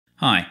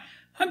Hi,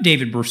 I'm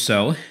David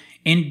Brousseau,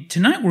 and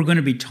tonight we're going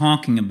to be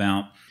talking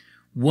about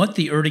what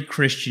the early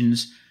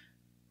Christians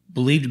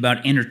believed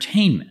about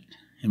entertainment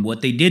and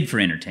what they did for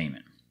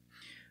entertainment.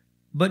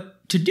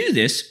 But to do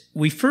this,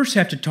 we first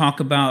have to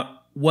talk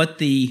about what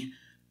the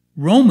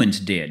Romans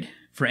did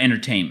for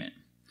entertainment.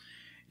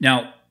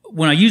 Now,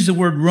 when I use the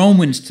word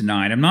Romans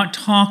tonight, I'm not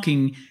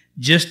talking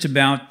just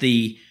about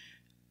the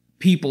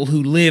people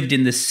who lived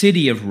in the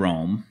city of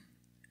Rome.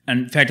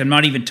 In fact, I'm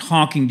not even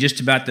talking just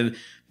about the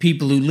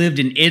people who lived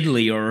in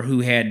Italy or who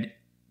had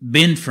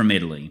been from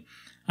Italy.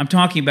 I'm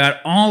talking about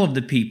all of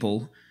the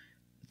people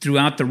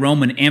throughout the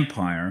Roman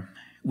Empire,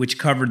 which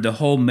covered the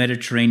whole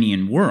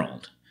Mediterranean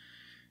world.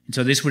 And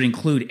so this would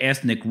include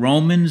ethnic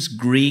Romans,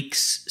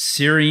 Greeks,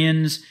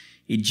 Syrians,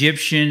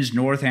 Egyptians,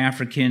 North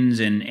Africans,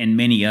 and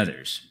many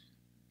others.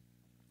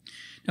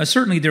 Now,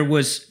 certainly there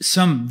was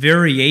some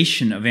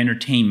variation of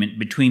entertainment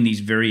between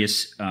these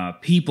various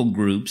people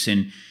groups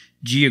and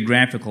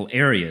geographical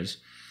areas.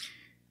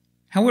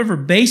 However,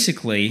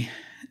 basically,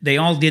 they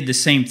all did the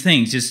same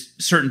things, just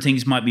certain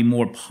things might be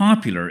more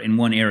popular in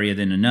one area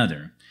than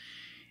another.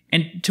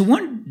 And to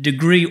one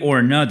degree or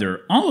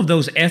another, all of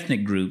those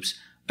ethnic groups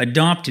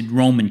adopted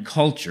Roman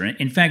culture.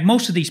 In fact,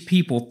 most of these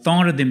people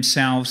thought of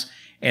themselves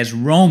as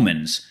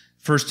Romans,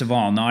 first of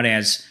all, not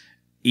as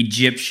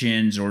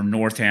Egyptians or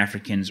North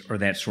Africans or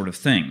that sort of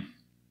thing.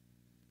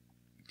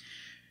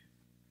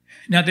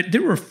 Now,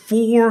 there were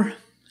four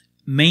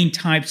main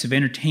types of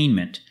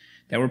entertainment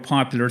that were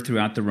popular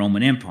throughout the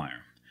Roman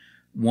Empire.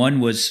 One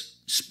was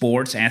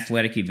sports,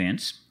 athletic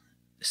events.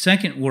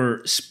 Second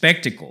were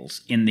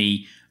spectacles in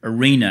the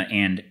arena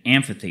and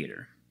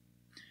amphitheater.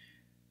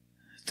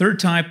 Third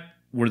type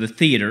were the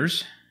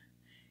theaters.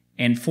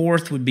 And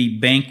fourth would be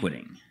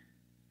banqueting.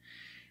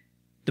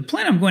 The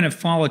plan I'm going to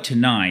follow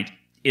tonight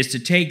is to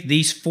take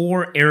these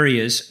four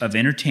areas of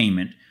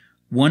entertainment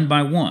one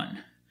by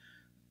one.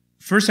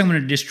 First, I'm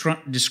going to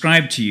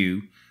describe to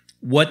you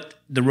what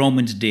the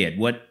Romans did,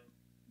 what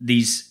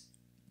these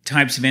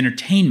types of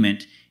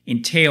entertainment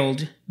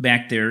entailed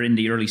back there in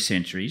the early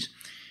centuries.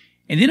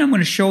 And then I'm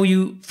going to show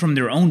you from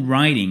their own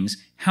writings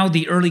how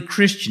the early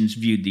Christians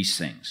viewed these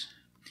things.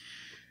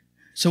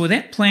 So with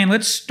that plan,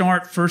 let's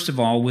start first of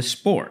all with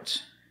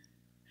sports.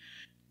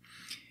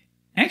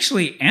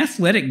 Actually,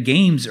 athletic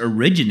games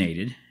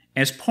originated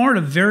as part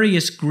of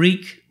various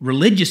Greek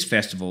religious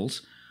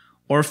festivals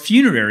or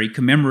funerary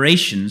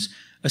commemorations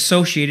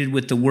associated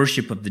with the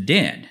worship of the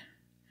dead.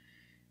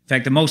 In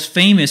fact, the most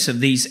famous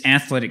of these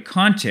athletic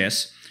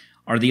contests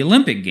are the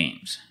Olympic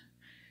Games.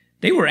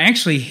 They were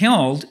actually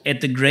held at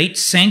the great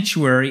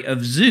sanctuary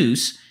of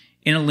Zeus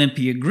in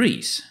Olympia,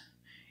 Greece,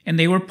 and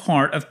they were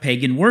part of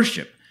pagan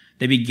worship.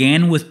 They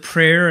began with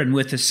prayer and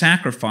with a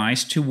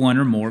sacrifice to one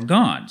or more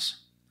gods.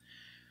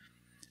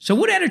 So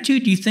what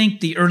attitude do you think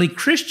the early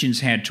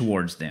Christians had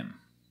towards them?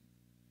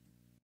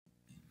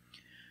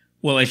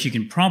 Well, as you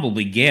can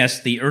probably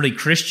guess, the early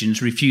Christians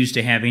refused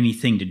to have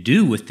anything to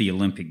do with the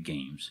Olympic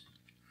Games.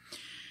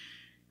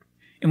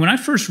 And when I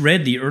first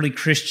read the early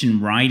Christian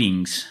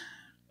writings,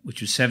 which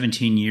was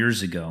 17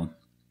 years ago,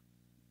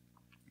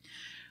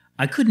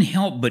 I couldn't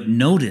help but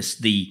notice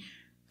the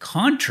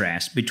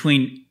contrast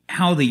between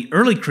how the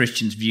early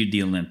Christians viewed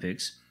the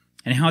Olympics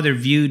and how they're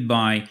viewed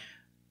by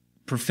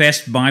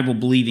professed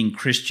Bible-believing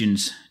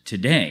Christians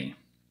today.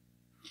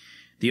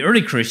 The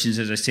early Christians,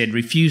 as I said,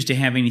 refused to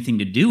have anything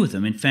to do with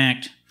them. In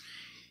fact,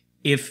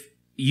 if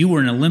you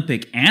were an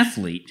Olympic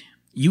athlete,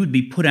 you would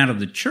be put out of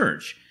the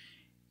church.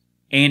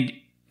 And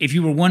if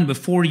you were one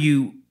before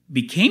you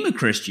became a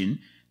Christian,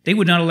 they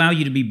would not allow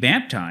you to be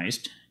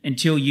baptized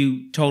until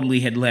you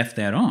totally had left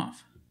that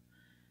off.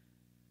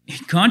 In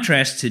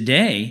contrast,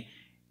 today,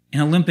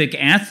 an Olympic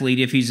athlete,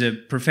 if he's a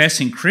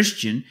professing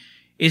Christian,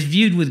 is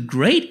viewed with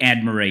great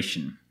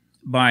admiration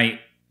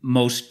by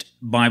most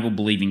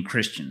Bible-believing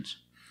Christians.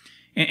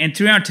 And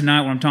throughout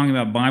tonight, when I'm talking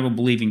about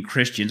Bible-believing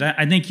Christians,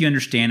 I think you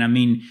understand. I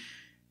mean,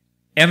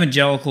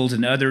 evangelicals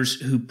and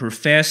others who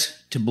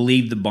profess to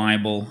believe the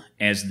Bible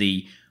as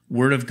the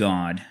Word of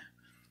God,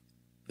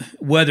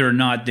 whether or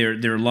not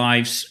their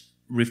lives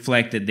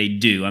reflect that they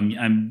do.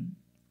 I'm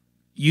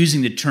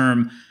using the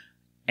term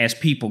as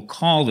people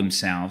call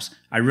themselves.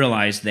 I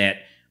realize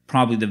that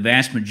probably the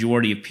vast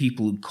majority of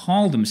people who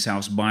call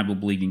themselves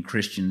Bible-believing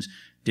Christians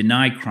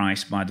deny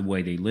Christ by the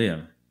way they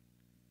live.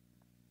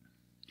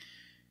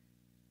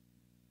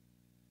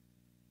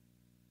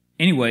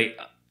 Anyway,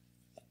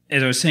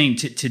 as I was saying,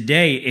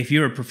 today, if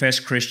you're a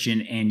professed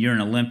Christian and you're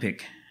an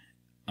Olympic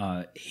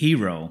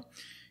hero,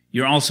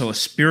 you're also a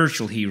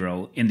spiritual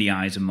hero in the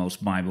eyes of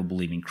most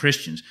Bible-believing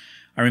Christians.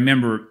 I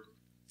remember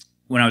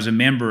when I was a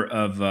member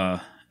of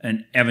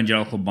an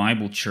evangelical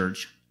Bible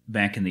church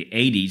back in the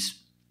 80s,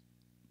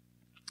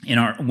 in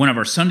one of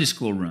our Sunday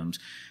school rooms,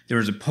 there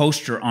was a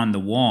poster on the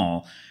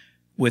wall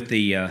with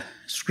the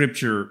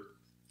scripture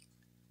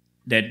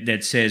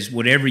that says,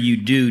 "Whatever you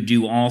do,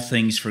 do all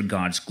things for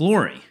God's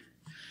glory."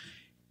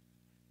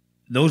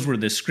 That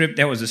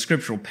was the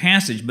scriptural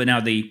passage, but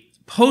now the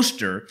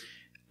poster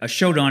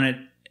showed on it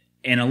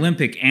an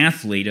Olympic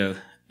athlete,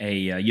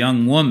 a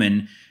young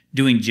woman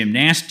doing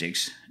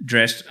gymnastics,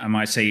 dressed, I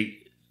might say,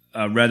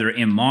 rather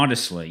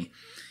immodestly.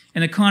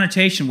 And the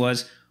connotation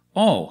was,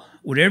 oh,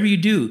 whatever you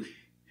do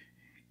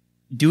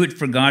it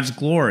for God's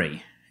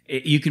glory.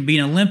 You can be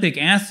an Olympic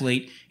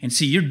athlete and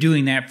see you're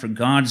doing that for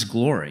God's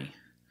glory.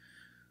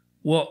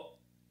 Well,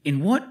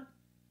 in what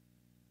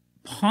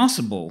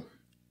possible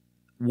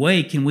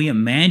way can we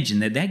imagine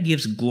that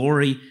gives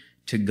glory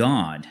to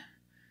God?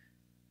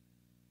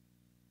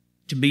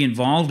 To be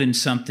involved in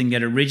something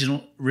that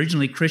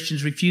originally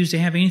Christians refused to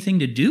have anything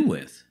to do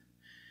with.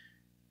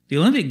 The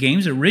Olympic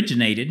Games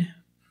originated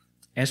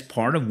as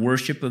part of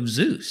worship of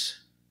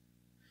Zeus.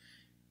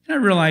 And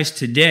I realize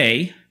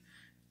today,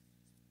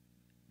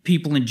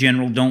 people in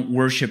general don't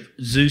worship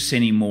Zeus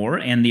anymore,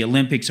 and the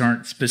Olympics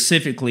aren't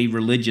specifically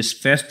religious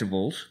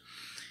festivals.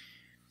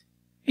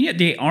 And yet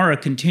they are a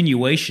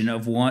continuation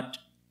of what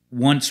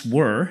once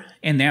were,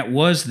 and that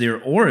was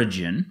their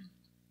origin.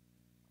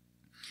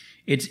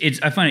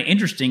 I find it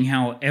interesting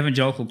how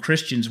evangelical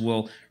Christians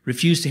will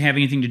refuse to have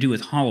anything to do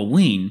with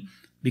Halloween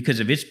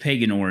because of its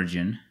pagan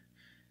origin,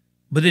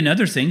 but then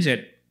other things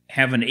that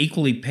have an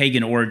equally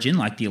pagan origin,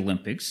 like the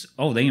Olympics,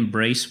 they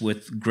embrace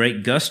with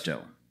great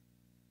gusto.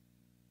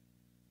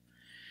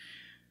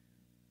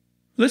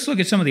 Let's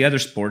look at some of the other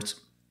sports.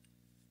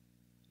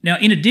 Now,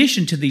 in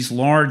addition to these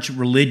large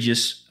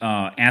religious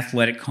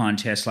athletic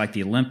contests like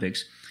the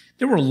Olympics,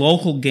 there were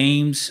local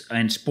games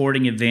and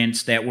sporting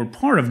events that were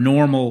part of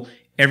normal,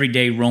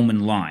 everyday Roman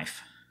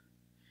life.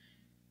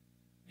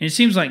 And it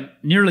seems like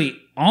nearly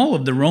all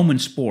of the Roman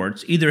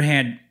sports either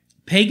had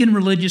pagan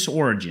religious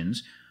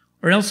origins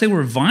or else they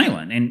were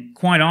violent, and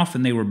quite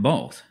often they were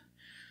both.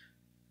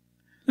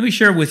 Let me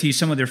share with you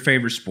some of their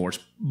favorite sports.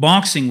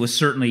 Boxing was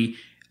certainly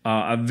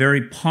a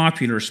very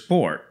popular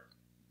sport.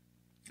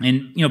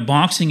 And,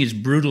 boxing is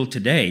brutal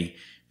today.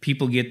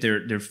 People get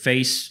their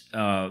face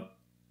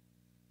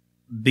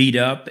beat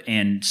up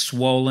and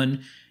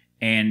swollen,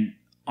 and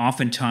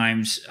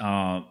oftentimes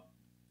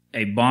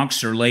a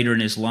boxer later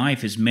in his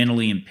life is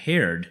mentally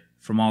impaired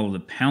from all of the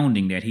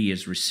pounding that he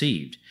has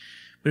received.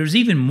 But it was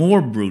even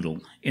more brutal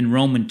in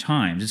Roman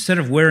times. Instead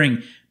of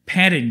wearing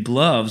padded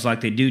gloves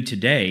like they do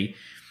today,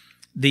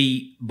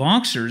 the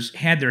boxers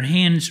had their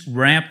hands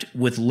wrapped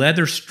with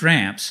leather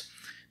straps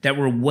that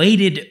were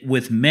weighted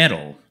with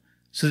metal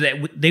so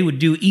that they would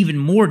do even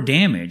more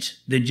damage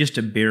than just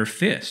a bare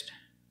fist.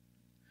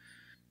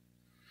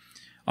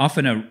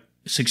 Often a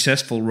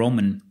successful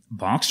Roman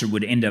boxer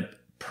would end up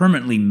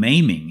permanently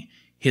maiming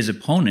his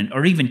opponent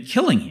or even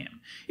killing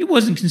him. It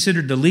wasn't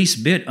considered the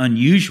least bit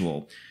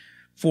unusual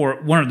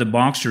for one of the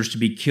boxers to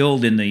be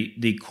killed in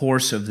the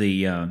course of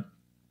the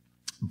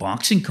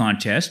boxing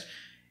contest,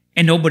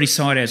 and nobody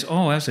saw it as,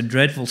 that's a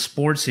dreadful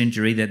sports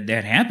injury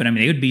that happened. I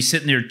mean, they would be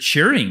sitting there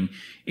cheering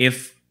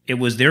if it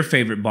was their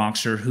favorite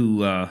boxer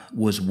who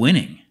was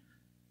winning.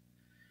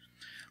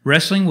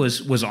 Wrestling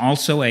was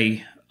also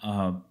a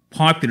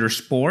popular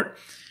sport,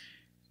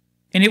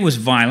 and it was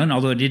violent,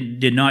 although it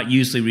did not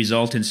usually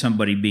result in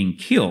somebody being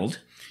killed.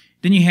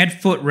 Then you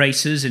had foot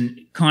races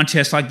and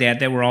contests like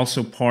that were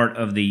also part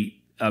of the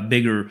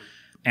bigger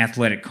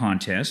athletic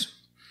contests.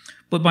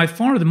 But by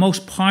far the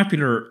most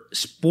popular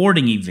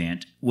sporting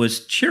event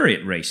was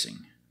chariot racing.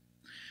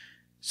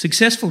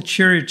 Successful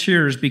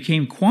charioteers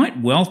became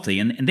quite wealthy,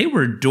 and they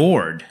were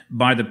adored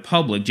by the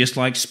public, just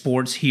like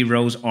sports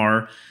heroes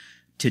are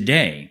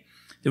today.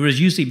 There was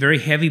usually very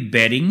heavy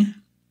betting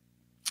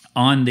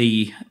on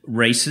the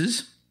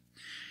races,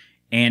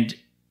 and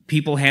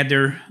people had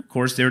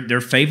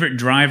their favorite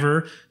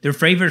driver, their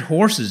favorite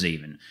horses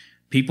even.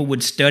 People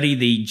would study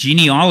the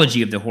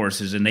genealogy of the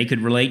horses, and they could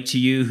relate to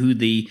you who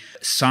the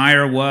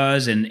sire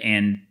was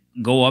and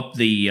go up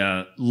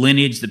the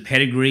lineage, the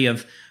pedigree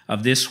of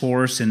this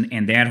horse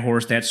and that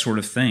horse, that sort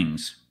of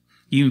things.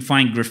 You even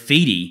find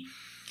graffiti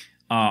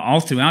all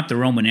throughout the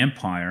Roman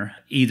Empire,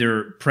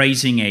 either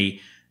praising a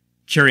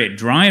chariot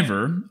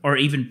driver or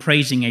even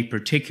praising a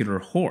particular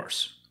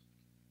horse.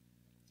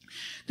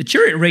 The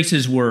chariot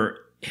races were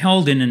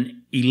held in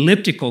an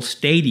elliptical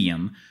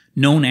stadium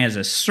known as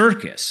a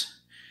circus.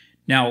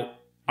 Now,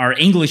 our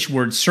English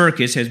word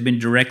circus has been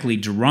directly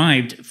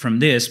derived from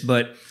this,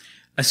 but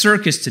a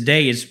circus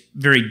today is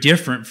very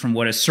different from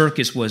what a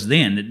circus was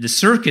then. The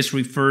circus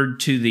referred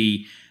to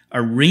the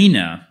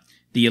arena,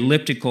 the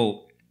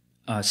elliptical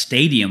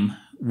stadium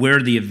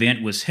where the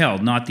event was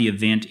held, not the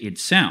event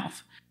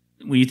itself.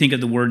 When you think of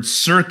the word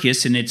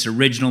circus in its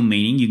original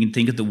meaning, you can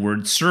think of the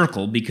word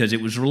circle because it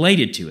was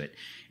related to it.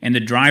 And the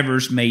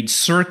drivers made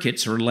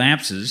circuits or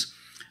lapses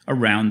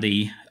around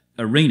the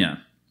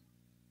arena.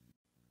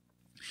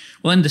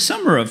 Well, in the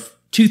summer of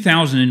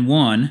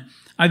 2001,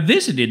 I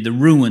visited the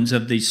ruins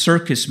of the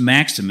Circus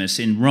Maximus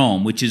in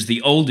Rome, which is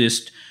the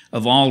oldest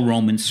of all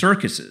Roman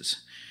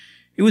circuses.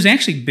 It was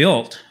actually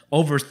built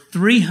over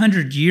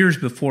 300 years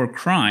before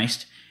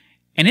Christ,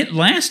 and it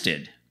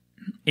lasted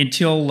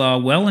until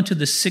well into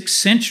the 6th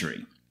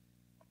century.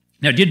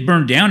 Now, it did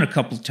burn down a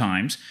couple of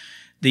times.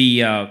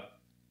 The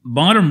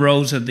bottom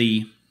rows of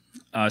the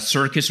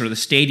circus or the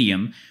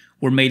stadium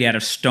were made out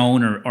of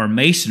stone or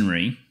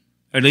masonry,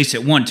 at least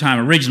at one time.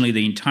 Originally,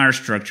 the entire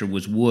structure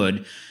was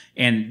wood,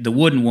 and the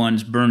wooden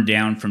ones burned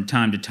down from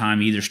time to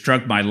time, either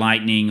struck by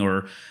lightning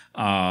or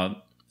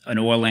an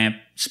oil lamp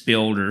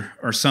spilled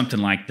or something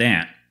like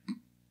that.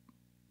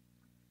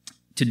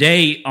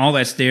 Today, all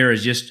that's there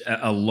is just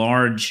a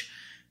large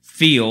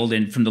field,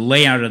 and from the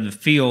layout of the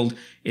field,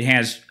 it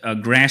has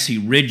grassy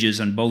ridges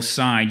on both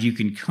sides. You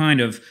can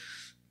kind of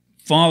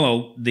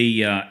follow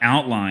the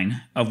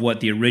outline of what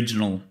the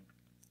original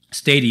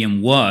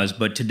stadium was,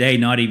 but today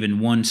not even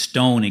one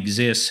stone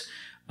exists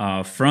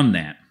from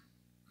that.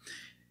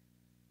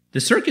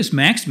 The Circus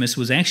Maximus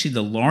was actually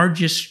the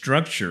largest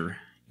structure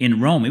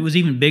in Rome. It was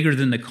even bigger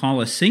than the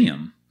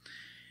Colosseum.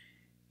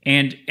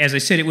 And as I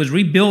said, it was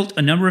rebuilt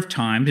a number of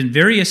times, and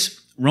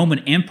various Roman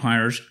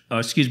emperors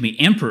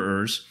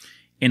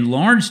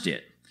enlarged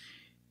it.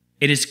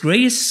 At its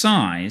greatest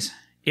size,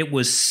 it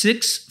was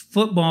 6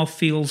 football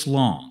fields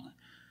long.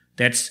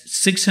 That's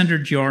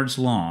 600 yards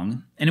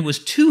long, and it was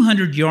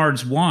 200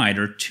 yards wide,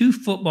 or 2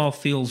 football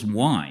fields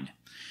wide.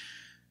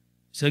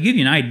 So I'll give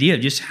you an idea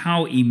of just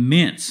how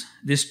immense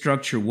this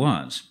structure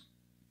was.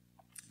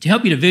 To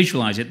help you to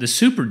visualize it, the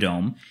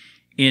Superdome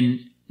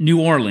in New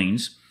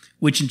Orleans,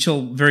 which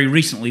until very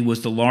recently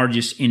was the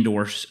largest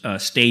indoor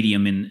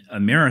stadium in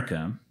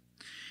America,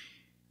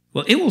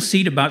 well, it will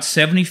seat about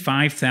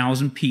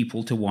 75,000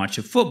 people to watch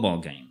a football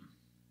game.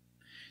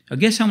 Now,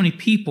 guess how many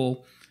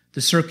people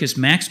the Circus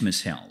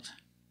Maximus held?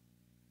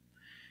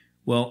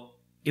 Well,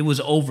 it was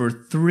over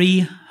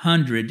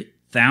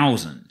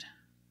 300,000.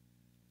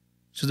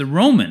 So the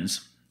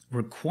Romans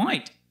were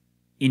quite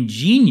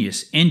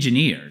ingenious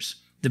engineers,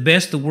 the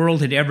best the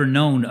world had ever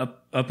known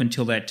up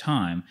until that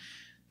time,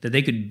 that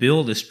they could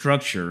build a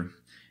structure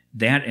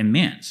that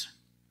immense.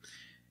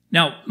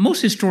 Now,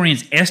 most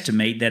historians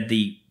estimate that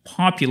the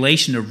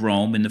population of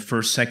Rome in the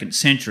 1st, 2nd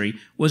century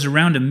was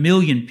around 1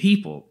 million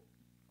people.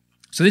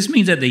 So this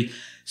means that the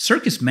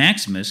Circus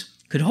Maximus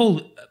could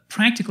hold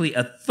practically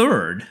a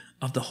third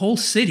of the whole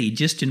city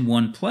just in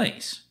one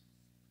place.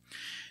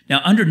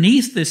 Now,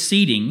 underneath the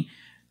seating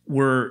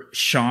were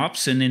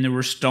shops, and then there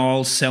were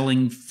stalls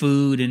selling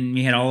food, and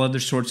you had all other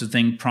sorts of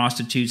things,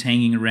 prostitutes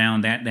hanging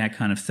around, that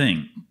kind of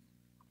thing.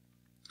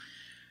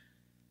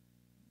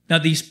 Now,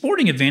 these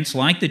sporting events,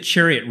 like the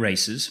chariot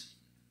races,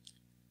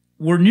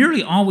 were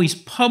nearly always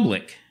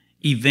public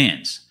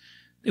events.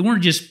 They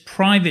weren't just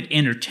private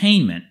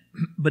entertainment,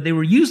 but they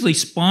were usually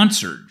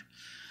sponsored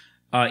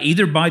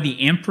either by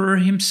the emperor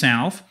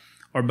himself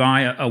or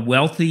by a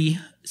wealthy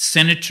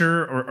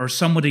senator or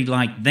somebody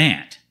like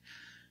that.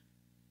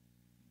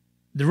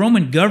 The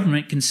Roman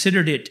government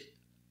considered it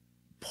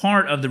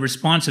part of the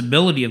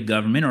responsibility of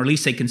government, or at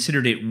least they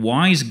considered it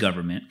wise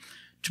government,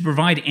 to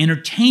provide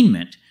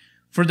entertainment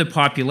for the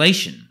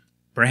population.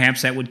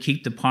 Perhaps that would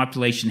keep the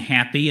population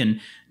happy and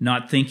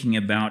not thinking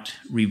about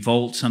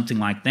revolt, something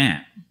like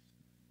that.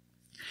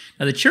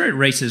 Now, the chariot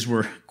races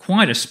were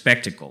quite a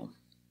spectacle.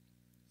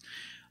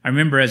 I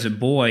remember as a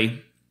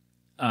boy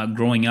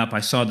growing up,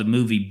 I saw the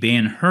movie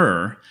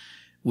Ben-Hur,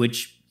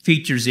 which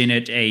features in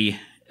it a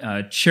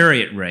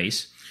chariot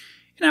race.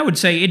 And I would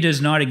say it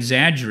does not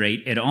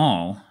exaggerate at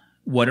all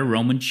what a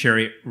Roman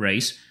chariot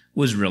race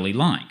was really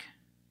like.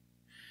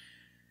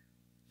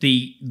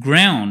 The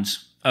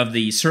grounds of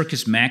the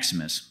Circus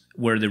Maximus,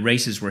 where the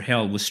races were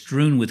held, was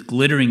strewn with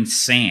glittering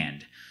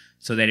sand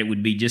so that it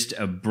would be just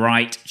a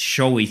bright,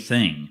 showy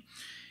thing.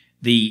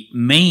 The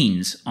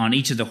manes on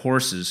each of the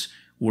horses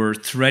were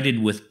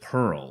threaded with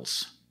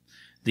pearls.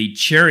 The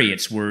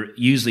chariots were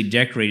usually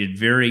decorated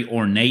very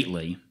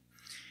ornately,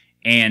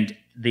 and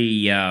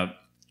the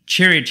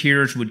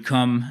charioteers would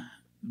come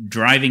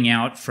driving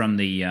out from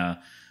the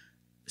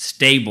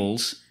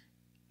stables,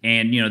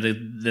 and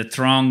the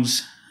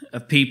throngs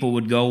of people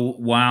would go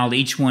wild,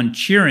 each one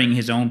cheering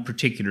his own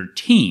particular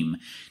team.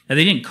 Now,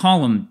 they didn't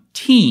call them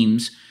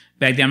teams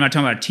back then. I'm not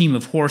talking about a team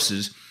of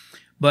horses,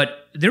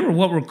 but there were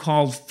what were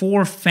called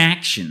 4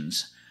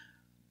 factions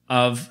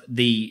of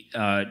the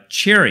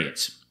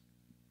chariots.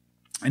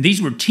 And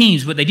these were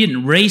teams, but they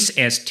didn't race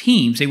as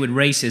teams. They would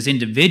race as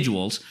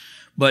individuals.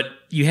 But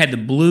you had the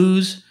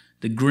blues,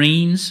 the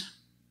greens,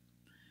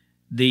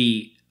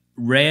 the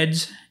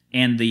reds,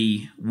 and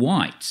the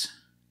whites.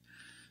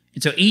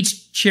 And so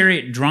each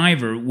chariot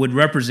driver would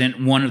represent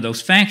one of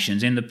those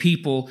factions, and the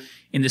people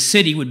in the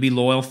city would be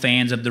loyal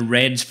fans of the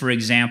reds, for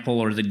example,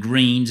 or the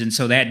greens. And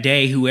so that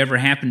day, whoever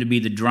happened to be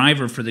the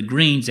driver for the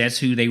greens, that's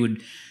who they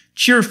would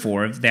cheer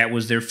for if that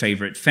was their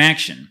favorite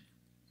faction.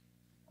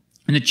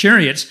 And the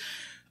chariots,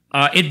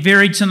 it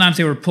varied. Sometimes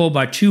they were pulled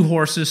by 2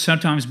 horses,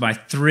 sometimes by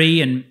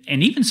 3, and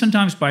even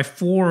sometimes by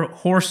 4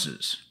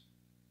 horses.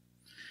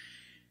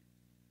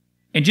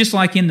 And just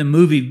like in the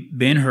movie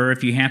Ben-Hur,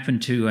 if you happen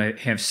to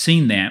have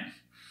seen that,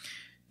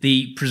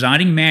 the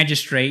presiding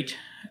magistrate,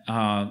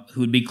 who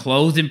would be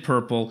clothed in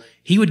purple,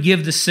 he would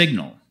give the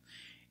signal.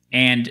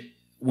 And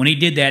when he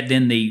did that,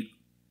 then the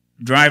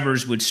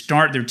drivers would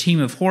start their team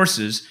of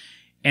horses,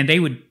 and they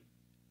would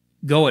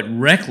go at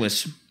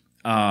reckless,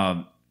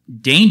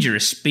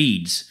 dangerous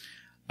speeds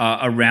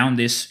around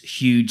this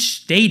huge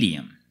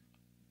stadium.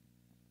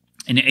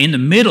 And in the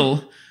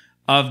middle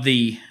of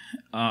the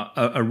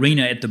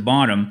arena at the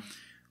bottom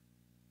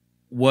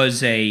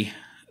was a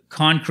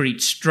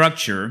concrete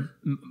structure,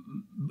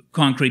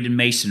 concrete and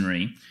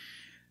masonry,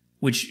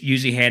 which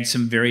usually had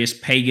some various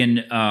pagan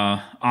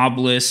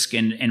obelisks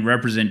and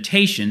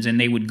representations, and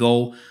they would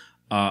go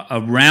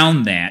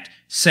around that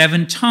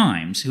 7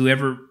 times.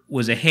 Whoever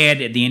was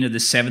ahead at the end of the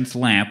 7th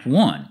lap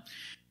won.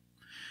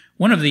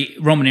 One of the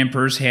Roman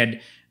emperors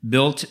had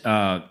built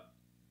a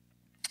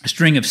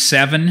string of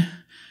 7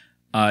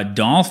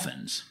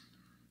 dolphins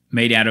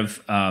made out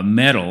of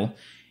metal,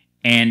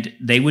 and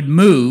they would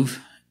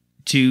move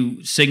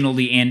to signal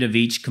the end of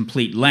each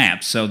complete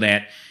lap so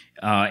that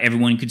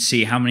everyone could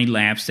see how many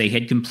laps they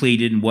had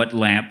completed and what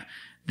lap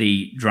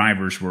the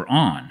drivers were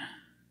on.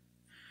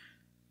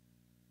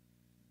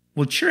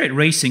 Well, chariot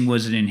racing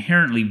was an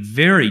inherently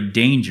very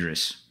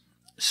dangerous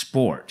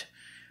sport.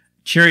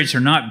 Chariots are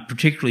not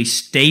particularly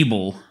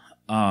stable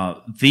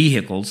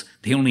vehicles.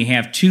 They only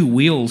have 2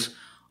 wheels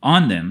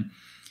on them.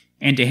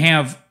 And to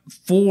have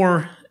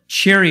 4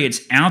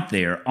 chariots out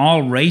there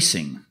all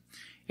racing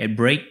at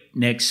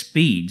breakneck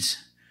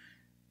speeds,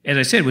 as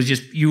I said, was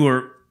just, you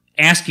were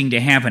asking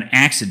to have an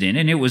accident,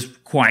 and it was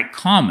quite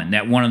common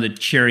that one of the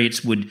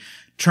chariots would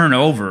turn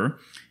over,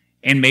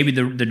 and maybe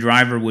the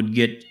driver would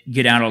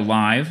get out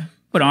alive,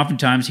 but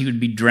oftentimes he would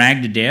be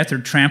dragged to death or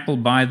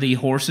trampled by the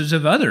horses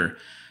of other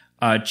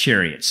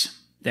chariots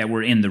that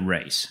were in the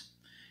race.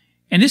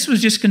 And this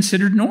was just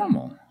considered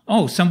normal.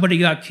 Oh, somebody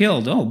got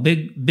killed. Oh,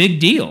 big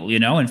deal, you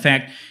know. In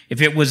fact,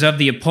 if it was of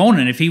the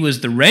opponent, if he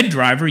was the red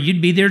driver,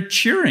 you'd be there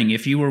cheering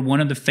if you were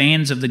one of the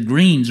fans of the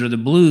greens or the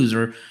blues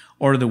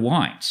or the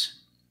whites.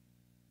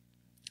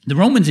 The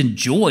Romans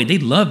they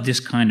loved this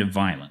kind of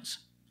violence.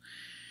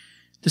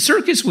 The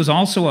circus was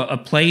also a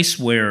place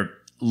where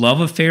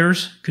love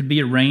affairs could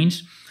be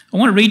arranged. I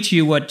want to read to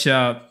you what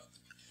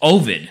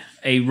Ovid,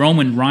 a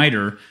Roman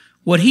writer,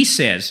 what he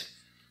says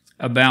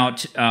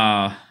about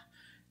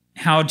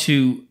how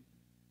to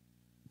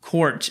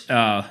court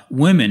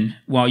women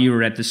while you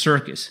were at the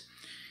circus.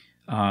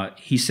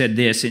 He said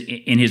this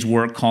in his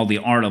work called The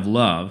Art of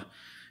Love.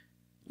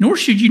 Nor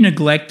should you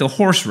neglect the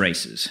horse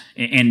races.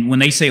 And when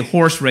they say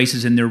horse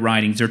races in their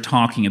writings, they're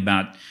talking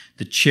about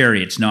the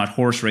chariots, not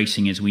horse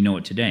racing as we know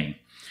it today.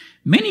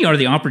 Many are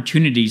the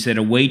opportunities that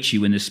await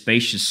you in the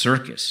spacious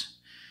circus.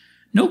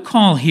 No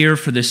call here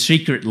for the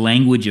secret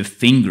language of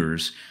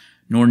fingers,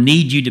 nor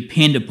need you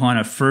depend upon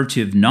a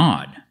furtive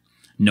nod.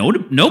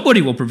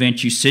 Nobody will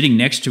prevent you sitting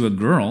next to a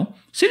girl.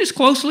 Sit as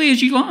closely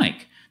as you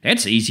like.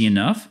 That's easy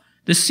enough.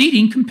 The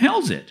seating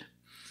compels it.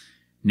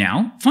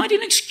 Now, find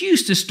an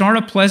excuse to start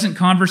a pleasant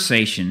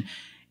conversation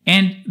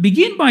and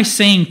begin by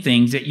saying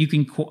things that you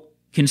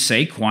can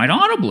say quite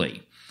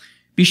audibly.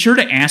 Be sure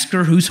to ask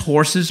her whose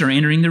horses are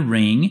entering the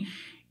ring,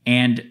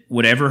 and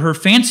whatever her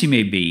fancy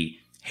may be,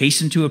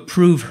 hasten to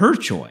approve her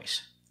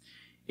choice.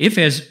 If,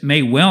 as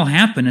may well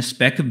happen, a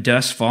speck of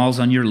dust falls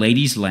on your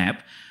lady's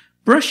lap,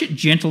 brush it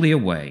gently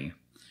away.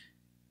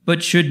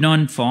 But should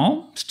none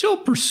fall, still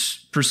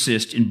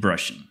persist in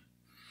brushing.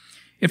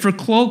 If her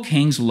cloak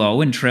hangs low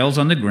and trails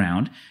on the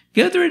ground,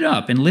 gather it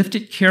up and lift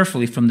it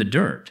carefully from the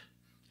dirt.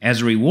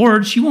 As a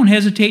reward, she won't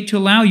hesitate to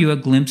allow you a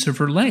glimpse of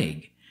her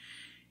leg.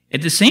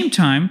 At the same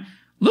time,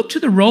 look to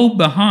the robe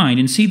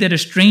behind and see that a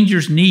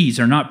stranger's knees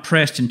are not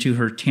pressed into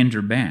her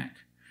tender back.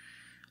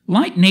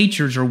 Light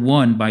natures are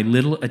won by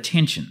little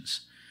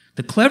attentions.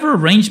 The clever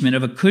arrangement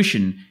of a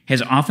cushion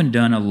has often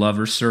done a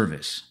lover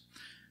service.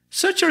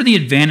 Such are the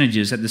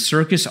advantages that the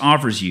circus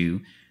offers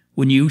you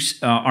when you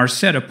are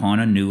set upon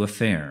a new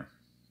affair.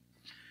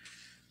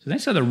 So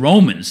that's how the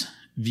Romans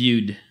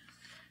viewed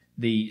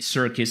the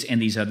circus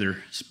and these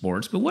other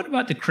sports. But what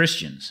about the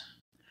Christians?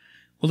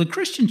 Well, the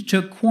Christians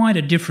took quite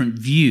a different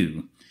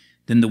view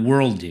than the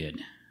world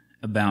did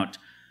about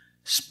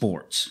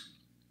sports.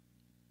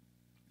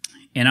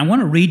 And I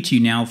want to read to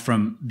you now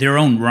from their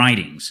own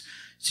writings,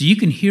 so you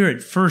can hear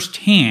it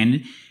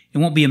firsthand. It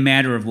won't be a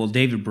matter of, well,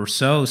 David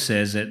Brousseau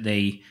says that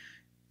they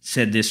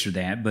said this or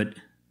that, but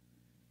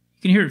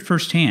you can hear it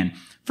firsthand.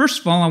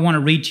 First of all, I want to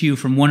read to you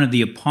from one of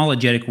the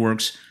apologetic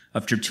works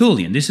of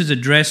Tertullian. This is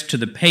addressed to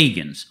the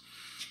pagans.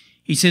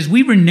 He says,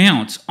 "We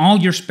renounce all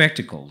your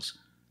spectacles.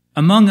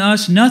 Among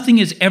us, nothing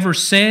is ever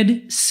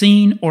said,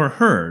 seen, or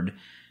heard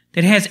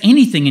that has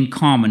anything in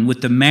common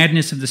with the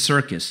madness of the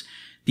circus,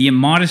 the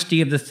immodesty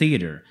of the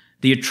theater,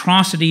 the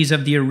atrocities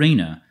of the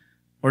arena,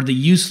 or the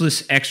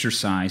useless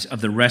exercise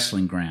of the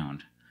wrestling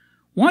ground.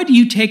 Why do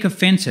you take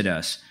offense at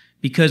us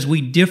because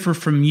we differ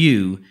from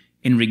you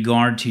in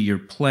regard to your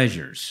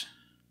pleasures?"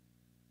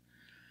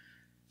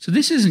 So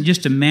this isn't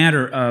just a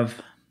matter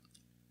of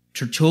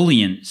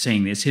Tertullian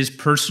saying this, his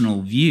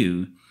personal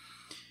view,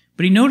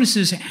 but he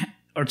notices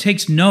or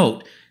takes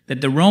note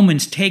that the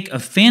Romans take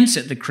offense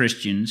at the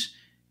Christians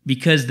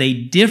because they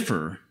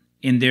differ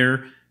in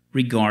their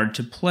regard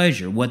to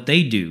pleasure, what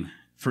they do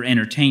for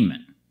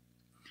entertainment.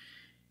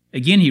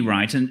 Again, he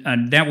writes,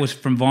 and that was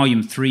from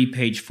volume 3,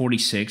 page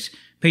 46.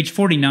 Page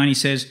 49, he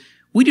says,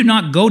 "We do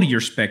not go to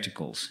your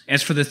spectacles.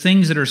 As for the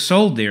things that are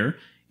sold there,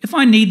 if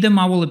I need them,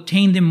 I will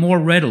obtain them more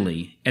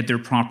readily at their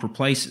proper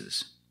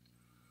places.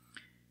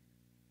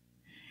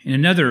 In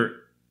another,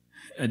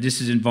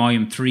 this is in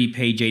volume 3,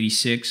 page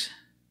 86.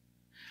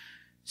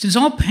 Since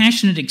all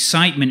passionate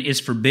excitement is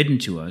forbidden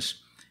to us,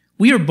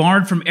 we are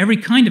barred from every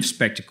kind of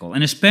spectacle,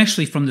 and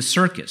especially from the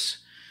circus.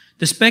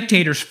 The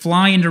spectators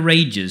fly into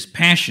rages,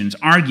 passions,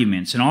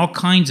 arguments, and all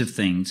kinds of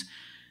things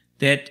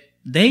that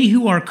they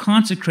who are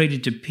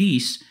consecrated to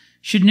peace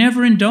should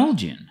never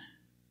indulge in.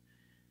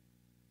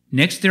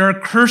 Next, there are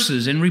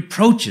curses and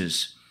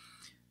reproaches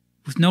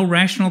with no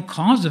rational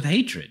cause of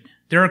hatred.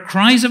 There are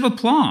cries of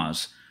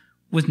applause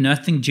with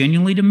nothing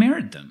genuinely to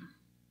merit them.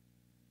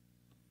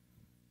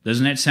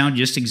 Doesn't that sound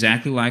just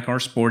exactly like our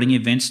sporting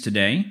events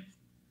today?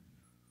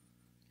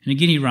 And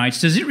again he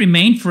writes, does it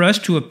remain for us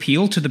to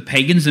appeal to the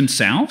pagans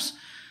themselves?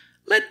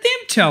 Let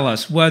them tell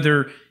us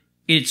whether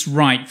it's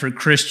right for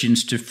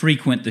Christians to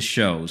frequent the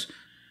shows.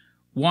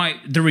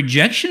 Why, the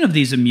rejection of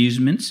these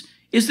amusements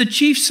is the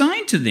chief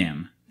sign to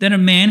them that a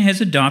man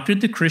has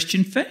adopted the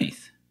Christian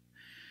faith.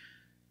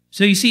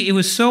 So you see, it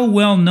was so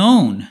well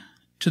known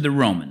to the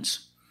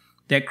Romans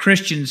that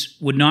Christians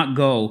would not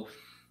go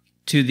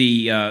to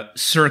the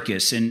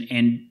circus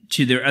and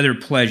to their other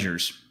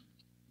pleasures,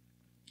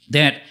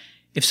 that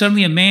if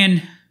suddenly a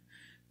man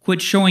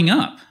quit showing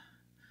up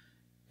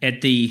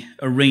at the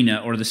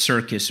arena or the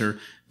circus or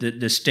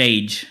the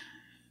stage,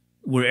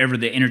 wherever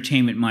the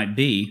entertainment might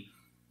be,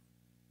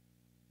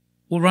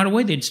 well, right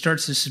away they'd start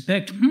to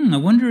suspect, I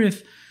wonder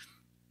if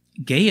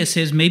Gaius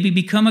has maybe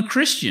become a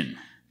Christian.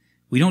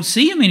 We don't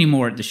see him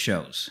anymore at the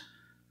shows.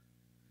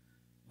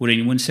 Would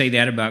anyone say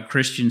that about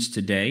Christians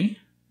today?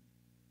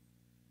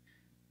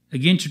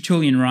 Again,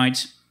 Tertullian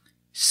writes,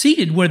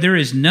 seated where there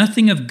is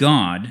nothing of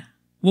God,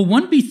 will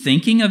one be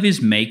thinking of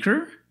his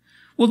Maker?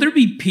 Will there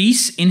be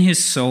peace in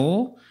his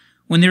soul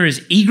when there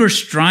is eager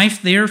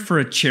strife there for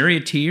a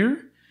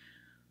charioteer?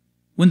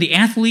 When the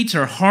athletes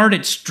are hard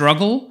at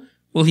struggle,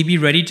 will he be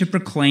ready to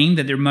proclaim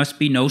that there must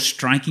be no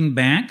striking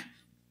back?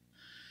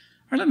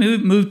 All right, let me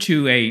move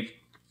to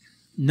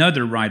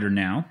another writer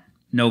now,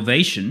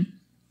 Novatian.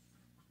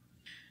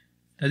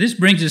 Now, this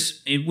brings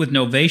us with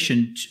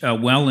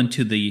Novatian well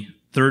into the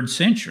 3rd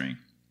century.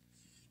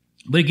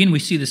 But again, we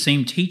see the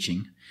same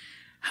teaching.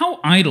 How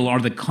idle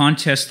are the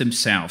contests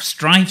themselves,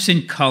 strifes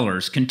in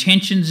colors,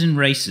 contentions in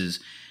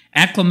races,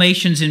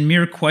 acclamations in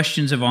mere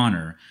questions of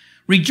honor,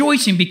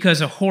 rejoicing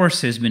because a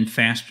horse has been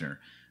faster,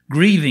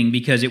 grieving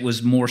because it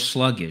was more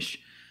sluggish,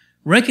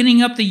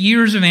 reckoning up the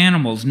years of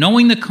animals,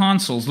 knowing the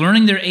consuls,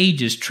 learning their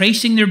ages,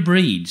 tracing their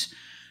breeds,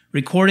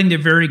 recording their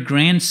very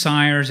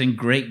grandsires and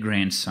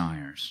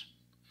great-grandsires.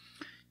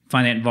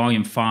 Find that in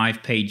volume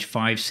 5, page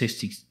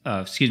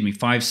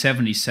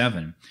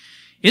 577.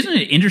 Isn't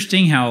it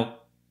interesting how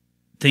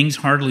things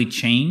hardly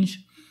change?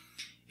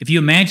 If you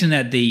imagine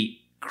that the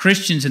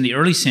Christians in the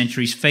early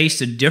centuries faced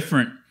a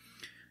different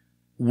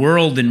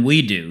world than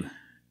we do,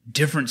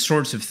 different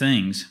sorts of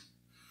things,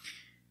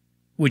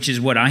 which is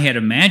what I had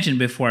imagined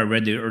before I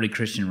read the early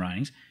Christian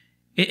writings,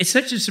 it's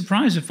such a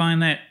surprise to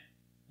find that,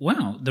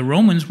 wow, the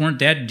Romans weren't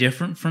that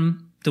different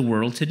from the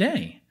world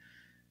today.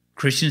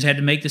 Christians had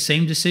to make the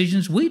same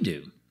decisions we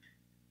do.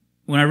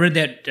 When I read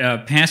that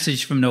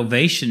passage from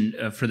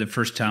Novatian for the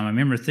first time, I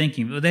remember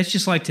thinking, well, that's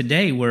just like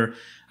today, where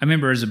I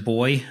remember as a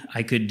boy,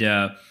 I could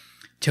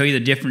tell you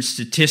the different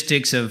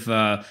statistics of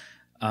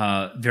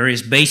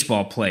various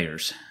baseball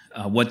players,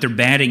 what their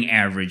batting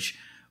average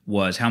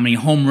was, how many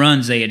home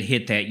runs they had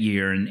hit that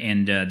year,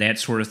 and that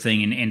sort of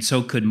thing, and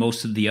so could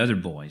most of the other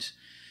boys.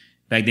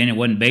 Back then, it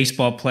wasn't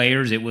baseball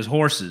players, it was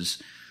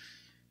horses.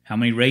 How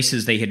many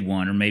races they had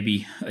won, or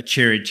maybe a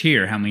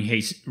charioteer, how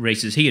many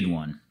races he had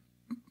won.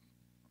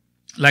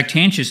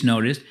 Lactantius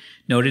noted,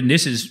 and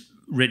this is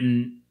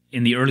written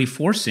in the early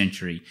 4th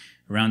century,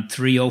 around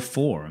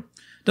 304,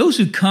 those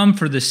who come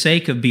for the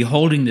sake of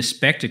beholding the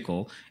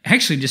spectacle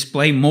actually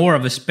display more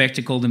of a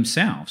spectacle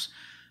themselves.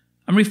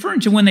 I'm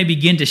referring to when they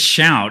begin to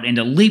shout and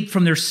to leap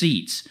from their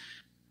seats.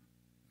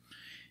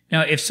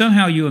 Now, if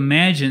somehow you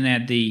imagine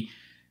that the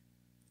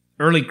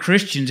early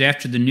Christians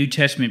after the New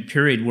Testament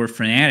period were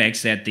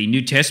fanatics, that the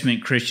New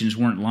Testament Christians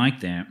weren't like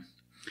that,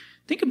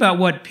 think about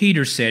what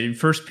Peter said in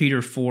 1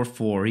 Peter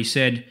 4:4. He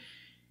said,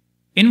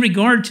 in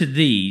regard to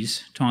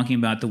these, talking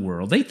about the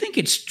world, they think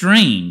it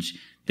strange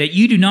that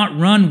you do not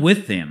run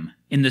with them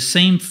in the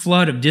same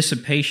flood of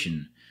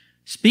dissipation,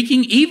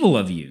 speaking evil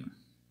of you.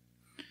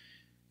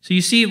 So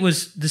you see, it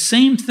was the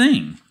same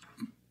thing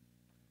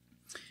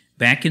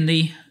back in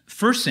the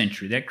 1st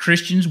century, that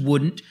Christians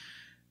wouldn't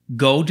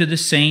go to the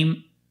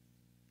same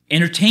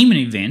entertainment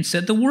events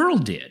that the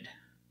world did.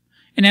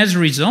 And as a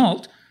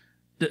result,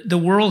 the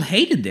world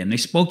hated them. They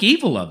spoke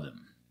evil of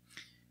them.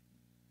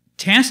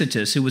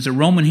 Tacitus, who was a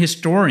Roman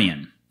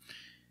historian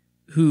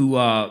who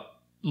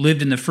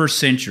lived in the 1st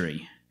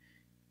century,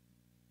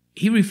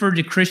 he referred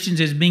to Christians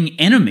as being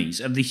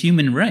enemies of the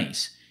human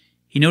race.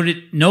 He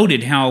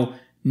noted how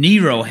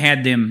Nero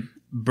had them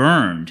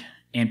burned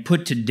and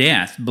put to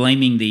death,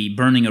 blaming the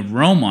burning of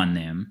Rome on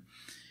them.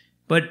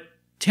 But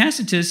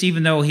Tacitus,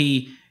 even though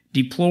he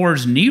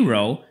deplores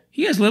Nero,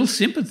 he has little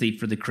sympathy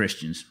for the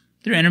Christians.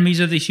 They're enemies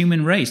of the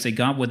human race. They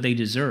got what they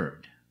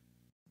deserved.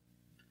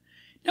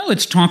 Now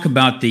let's talk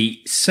about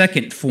the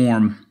second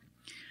form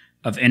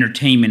of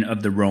entertainment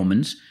of the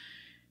Romans.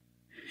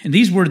 And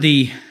these were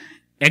the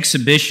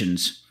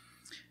exhibitions,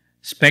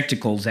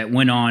 spectacles that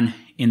went on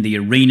in the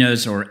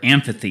arenas or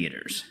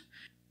amphitheaters.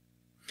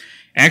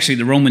 Actually,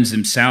 the Romans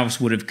themselves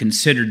would have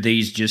considered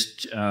these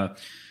just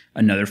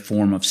another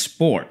form of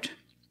sport.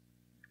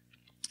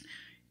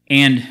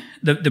 And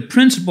the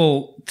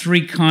principal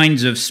three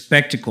kinds of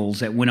spectacles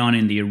that went on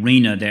in the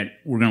arena that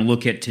we're going to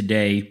look at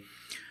today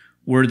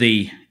were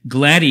the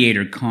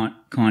Gladiator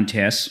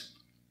contests,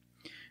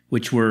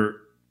 which were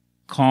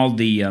called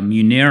the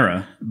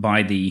munera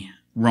by the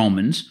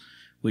Romans,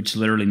 which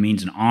literally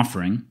means an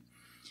offering.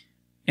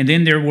 And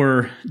then there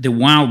were the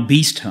wild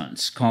beast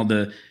hunts, called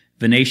the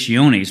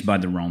venationes by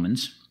the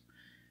Romans.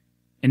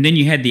 And then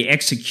you had the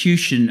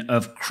execution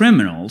of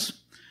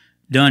criminals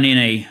done in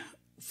a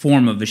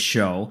form of a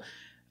show,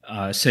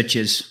 such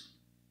as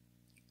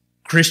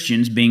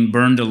Christians being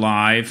burned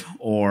alive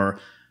or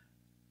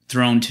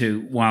thrown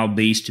to wild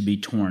beasts to be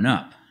torn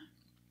up.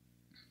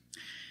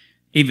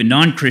 Even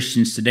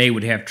non-Christians today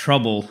would have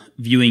trouble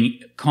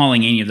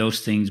calling any of those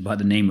things by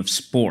the name of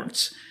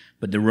sports,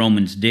 but the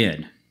Romans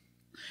did.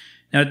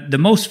 Now, the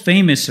most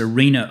famous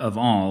arena of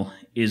all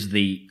is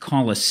the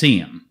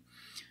Colosseum,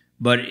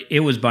 but it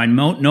was by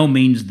no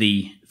means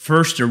the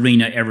first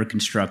arena ever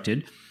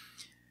constructed,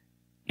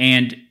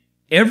 and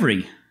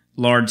every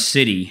large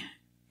city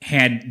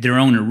had their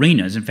own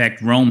arenas. In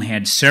fact, Rome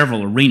had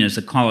several arenas.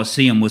 The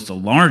Colosseum was the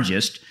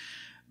largest,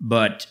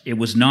 but it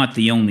was not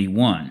the only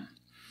one.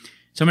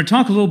 So I'm going to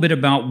talk a little bit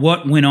about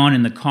what went on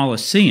in the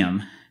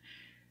Colosseum,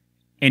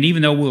 and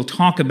even though we'll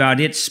talk about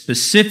it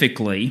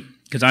specifically,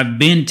 because I've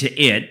been to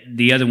it,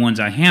 the other ones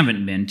I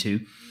haven't been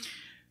to,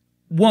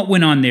 what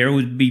went on there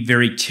would be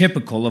very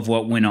typical of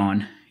what went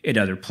on at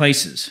other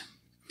places.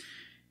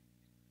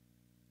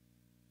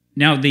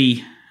 Now,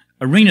 the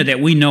arena that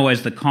we know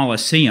as the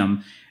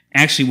Colosseum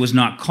actually was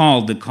not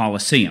called the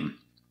Colosseum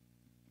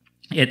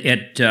in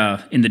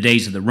the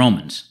days of the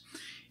Romans.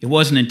 It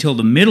wasn't until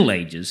the Middle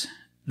Ages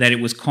that it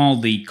was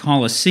called the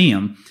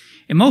Colosseum,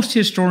 and most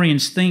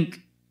historians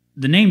think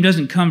the name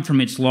doesn't come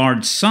from its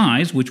large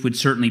size, which would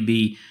certainly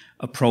be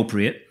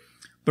appropriate,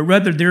 but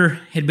rather there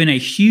had been a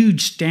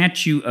huge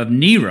statue of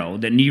Nero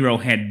that Nero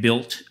had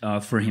built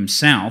for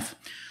himself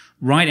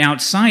right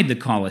outside the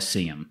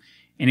Colosseum.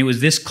 And it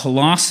was this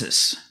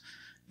colossus,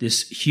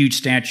 this huge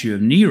statue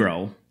of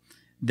Nero,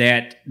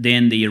 that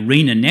then the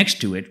arena next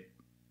to it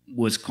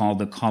was called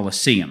the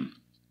Colosseum.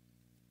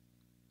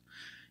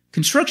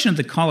 Construction of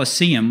the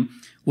Colosseum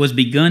was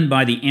begun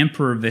by the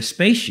Emperor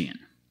Vespasian.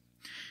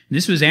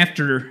 This was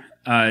after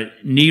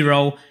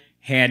Nero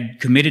had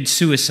committed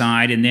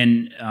suicide, and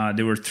then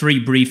there were three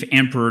brief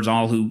emperors,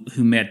 all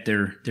who met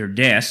their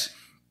deaths.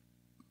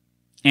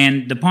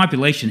 And the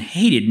population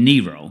hated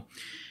Nero.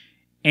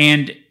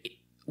 And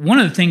one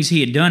of the things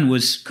he had done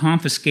was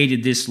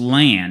confiscated this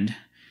land,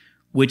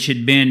 which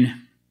had been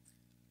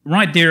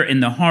right there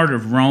in the heart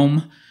of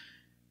Rome,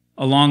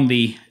 along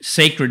the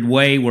sacred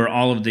way where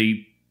all of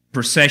the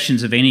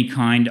processions of any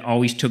kind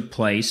always took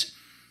place.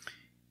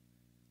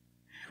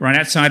 Right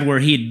outside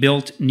where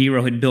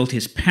Nero had built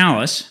his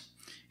palace,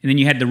 and then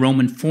you had the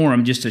Roman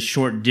Forum just a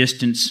short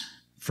distance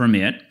from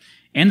it,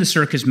 and the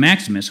Circus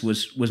Maximus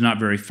was not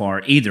very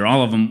far either.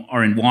 All of them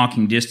are in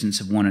walking distance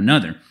of one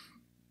another.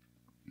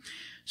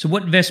 So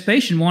what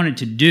Vespasian wanted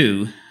to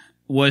do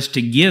was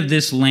to give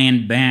this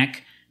land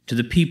back to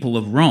the people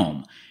of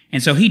Rome.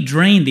 And so he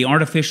drained the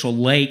artificial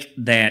lake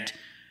that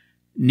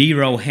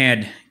Nero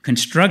had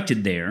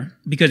constructed there,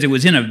 because it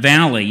was in a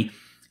valley.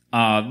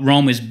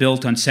 Rome is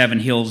built on 7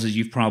 hills, as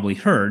you've probably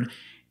heard,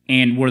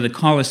 and where the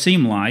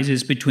Colosseum lies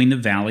is between the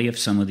valley of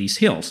some of these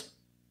hills.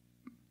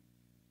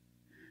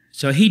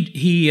 So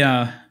he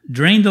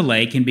drained the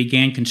lake and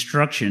began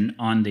construction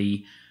on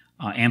the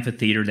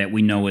amphitheater that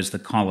we know as the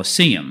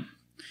Colosseum.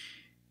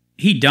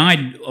 He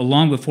died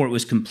long before it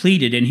was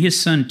completed, and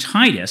his son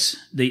Titus,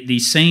 the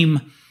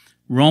same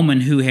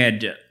Roman who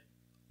had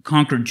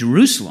conquered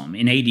Jerusalem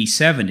in AD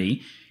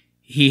 70,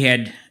 he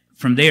had,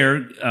 from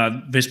there,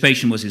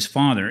 Vespasian was his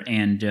father,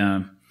 and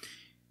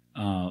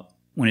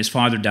when his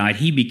father died,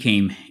 he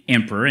became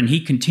emperor, and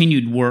he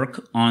continued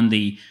work on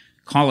the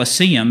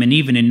Colosseum and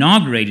even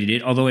inaugurated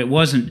it, although it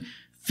wasn't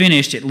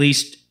finished, at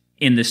least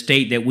in the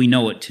state that we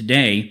know it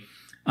today,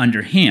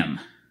 under him.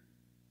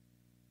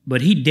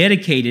 But he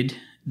dedicated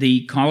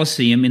the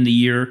Colosseum in the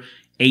year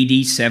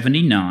AD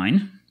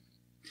 79,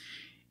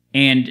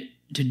 and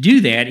to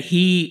do that,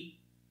 he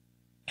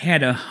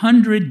had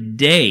 100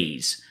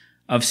 days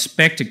of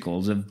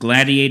spectacles, of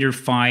gladiator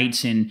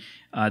fights and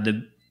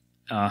the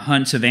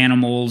hunts of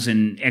animals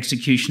and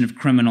execution of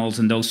criminals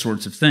and those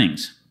sorts of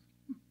things.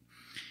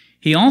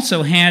 He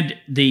also had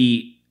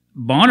the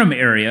bottom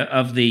area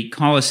of the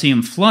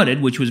Colosseum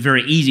flooded, which was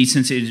very easy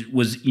since it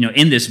was,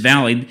 in this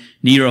valley.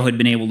 Nero had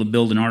been able to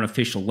build an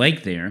artificial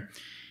lake there.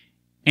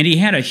 And he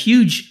had a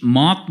huge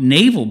mock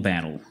naval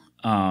battle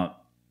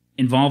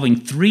involving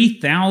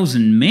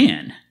 3,000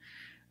 men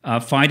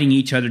fighting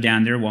each other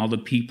down there while the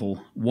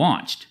people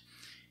watched.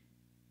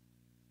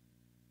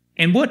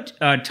 And what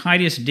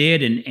Titus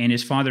did and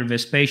his father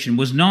Vespasian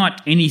was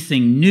not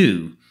anything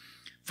new.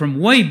 From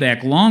way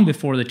back, long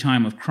before the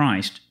time of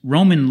Christ,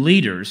 Roman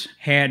leaders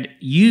had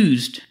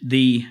used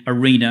the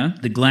arena,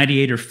 the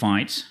gladiator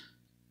fights,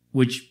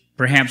 which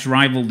perhaps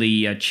rivaled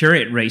the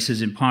chariot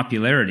races in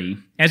popularity,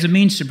 as a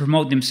means to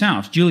promote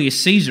themselves. Julius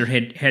Caesar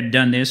had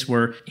done this,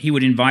 where he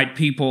would invite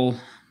people,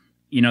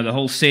 the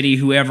whole city,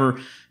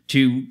 whoever,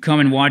 to come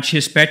and watch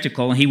his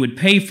spectacle, and he would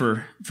pay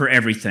for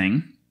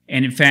everything.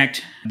 And in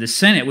fact, the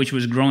Senate, which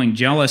was growing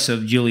jealous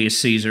of Julius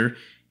Caesar,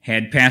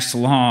 had passed a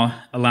law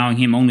allowing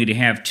him only to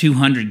have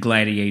 200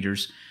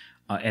 gladiators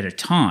at a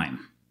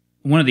time.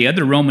 One of the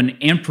other Roman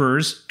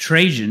emperors,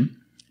 Trajan,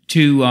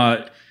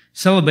 to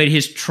celebrate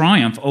his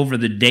triumph over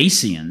the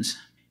Dacians,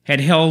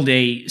 had held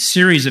a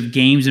series of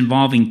games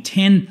involving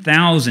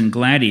 10,000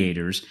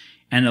 gladiators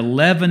and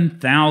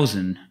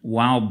 11,000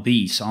 wild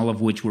beasts, all of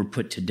which were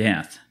put to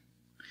death.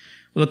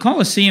 Well, the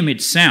Colosseum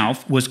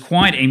itself was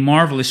quite a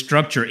marvelous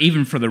structure,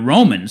 even for the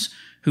Romans,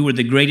 who were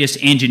the greatest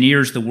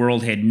engineers the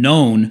world had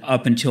known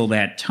up until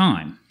that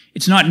time.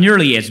 It's not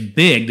nearly as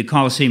big. The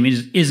Colosseum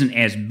isn't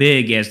as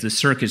big as the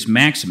Circus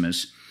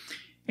Maximus,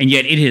 and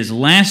yet it has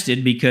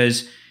lasted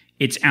because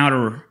its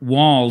outer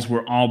walls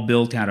were all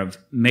built out of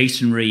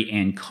masonry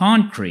and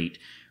concrete,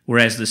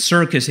 whereas the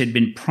circus had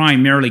been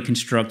primarily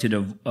constructed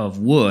of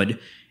wood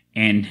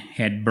and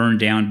had burned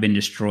down, been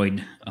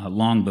destroyed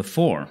long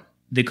before.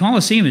 The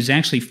Colosseum is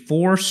actually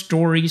 4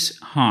 stories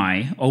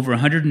high, over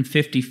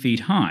 150 feet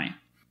high,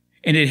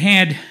 and it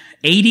had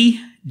 80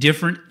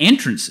 different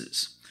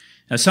entrances.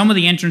 Now, some of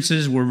the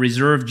entrances were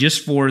reserved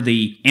just for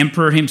the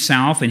emperor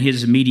himself and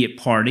his immediate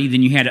party.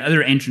 Then you had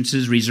other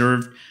entrances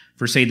reserved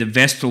for, say, the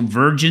Vestal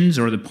Virgins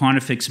or the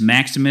Pontifex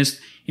Maximus,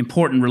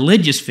 important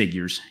religious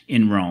figures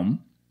in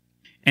Rome.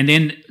 And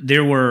then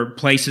there were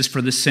places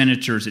for the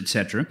senators,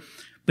 etc.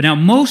 But now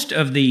most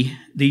of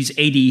these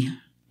 80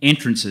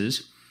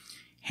 entrances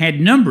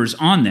had numbers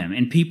on them,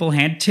 and people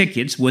had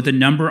tickets with a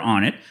number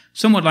on it,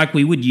 somewhat like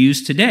we would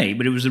use today.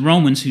 But it was the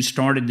Romans who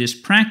started this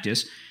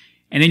practice.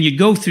 And then you'd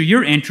go through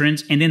your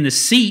entrance, and then the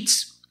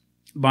seats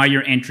by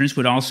your entrance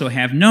would also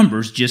have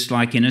numbers, just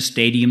like in a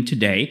stadium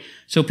today.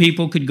 So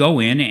people could go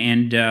in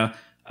and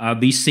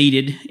be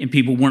seated, and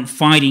people weren't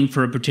fighting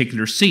for a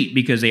particular seat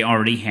because they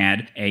already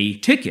had a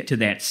ticket to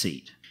that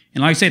seat.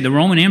 And like I say, the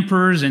Roman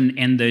emperors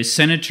and the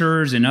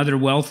senators and other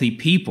wealthy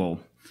people,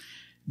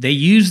 they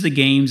used the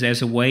games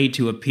as a way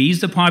to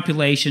appease the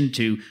population,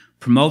 to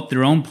promote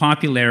their own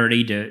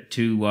popularity,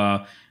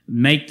 to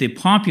make the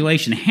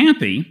population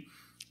happy,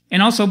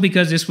 and also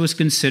because this was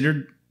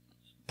considered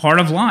part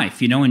of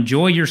life.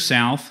 Enjoy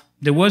yourself.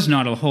 There was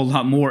not a whole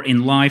lot more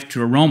in life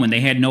to a Roman.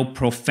 They had no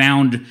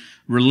profound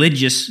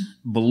religious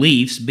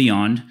beliefs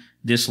beyond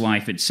this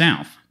life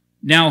itself.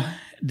 Now,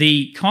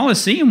 the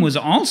Colosseum was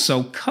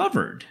also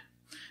covered,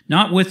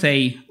 not with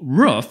a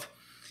roof,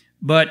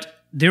 but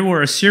there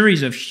were a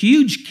series of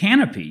huge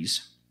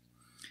canopies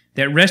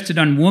that rested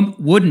on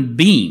wooden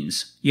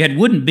beams. You had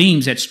wooden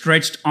beams that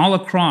stretched all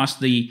across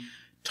the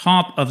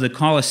top of the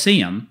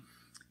Colosseum,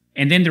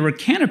 and then there were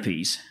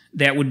canopies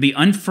that would be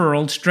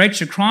unfurled,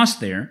 stretched across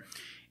there,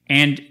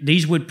 and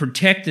these would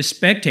protect the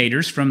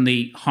spectators from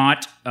the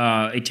hot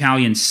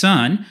Italian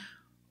sun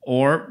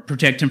or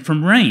protect them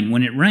from rain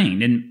when it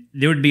rained. And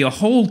there would be a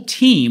whole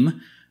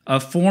team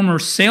of former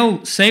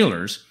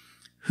sailors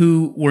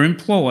who were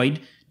employed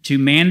to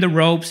man the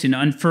ropes and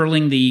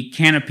unfurling the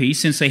canopy,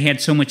 since they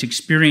had so much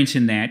experience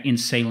in that in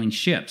sailing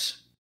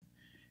ships.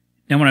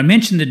 Now, when I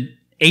mentioned the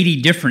 80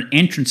 different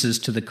entrances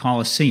to the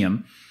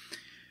Colosseum,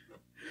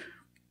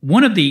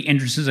 one of the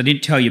entrances I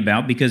didn't tell you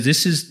about, because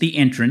this is the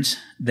entrance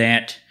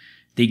that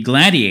the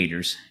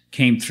gladiators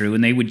came through,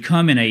 and they would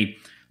come in a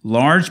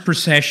large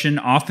procession.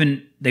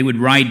 Often they would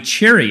ride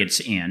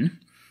chariots in,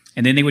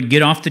 and then they would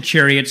get off the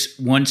chariots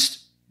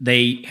once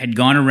they had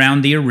gone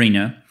around the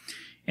arena,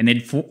 and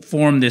they'd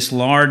form this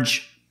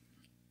large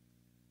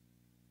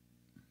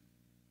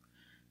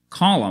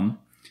column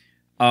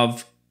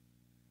of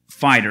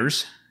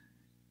fighters,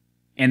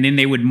 and then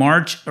they would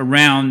march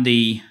around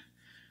the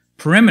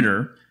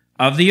perimeter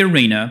of the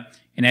arena,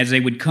 and as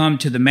they would come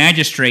to the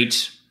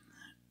magistrate's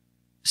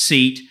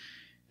seat,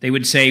 they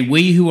would say,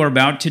 "We who are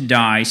about to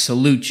die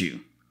salute you."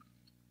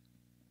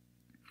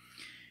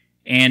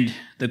 And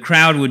the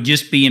crowd would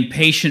just be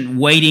impatient,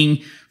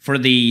 waiting for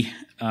the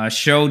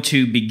show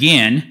to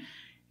begin.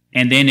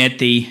 And then at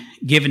the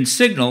given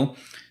signal,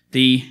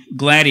 the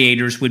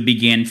gladiators would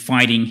begin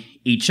fighting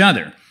each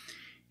other.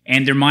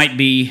 And there might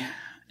be,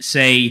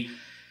 say,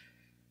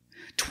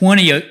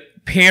 20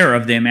 pair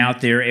of them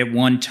out there at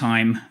one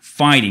time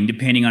fighting,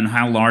 depending on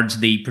how large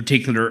the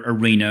particular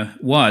arena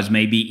was,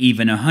 maybe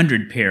even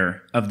 100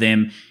 pair of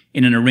them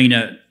in an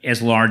arena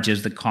as large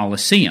as the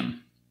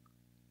Colosseum.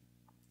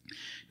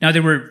 Now,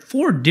 there were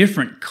 4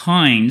 different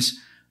kinds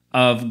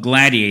of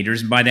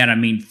gladiators. By that I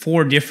mean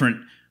 4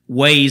 different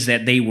ways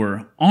that they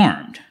were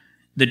armed.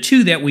 The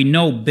 2 that we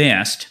know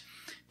best,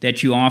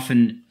 that you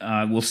often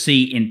will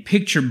see in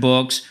picture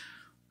books,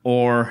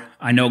 or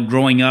I know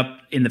growing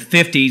up in the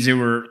 50s, there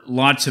were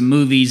lots of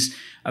movies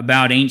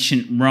about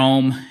ancient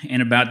Rome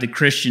and about the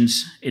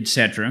Christians,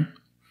 etc.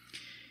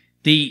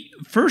 The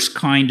first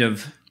kind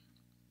of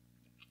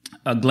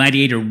a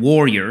gladiator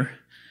warrior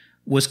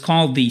was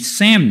called the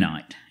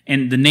Samnite,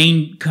 and the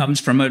name comes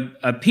from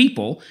a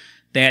people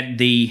that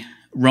the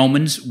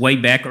Romans, way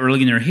back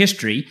early in their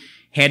history,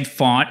 had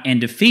fought and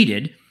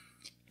defeated,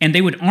 and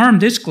they would arm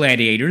this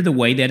gladiator the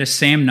way that a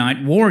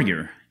Samnite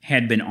warrior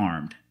had been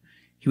armed.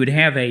 He would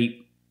have a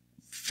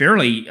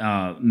fairly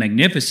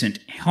magnificent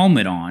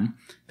helmet on.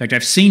 In fact,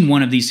 I've seen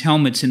one of these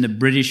helmets in the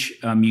British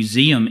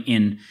Museum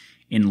in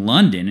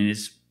London, and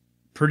it's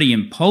pretty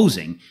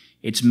imposing.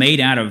 It's made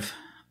out of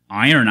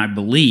iron, I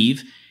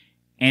believe,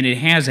 and it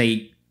has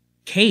a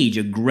cage,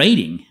 a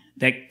grating,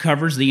 that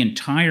covers the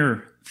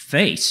entire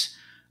face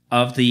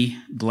of the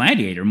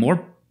gladiator,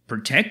 more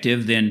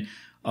protective than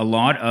a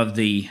lot of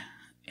the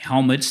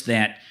helmets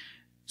that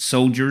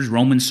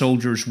Roman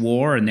soldiers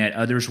wore and that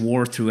others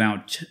wore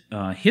throughout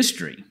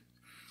history.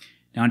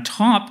 Now, on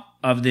top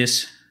of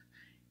this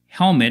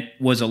helmet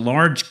was a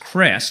large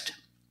crest,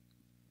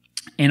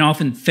 and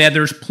often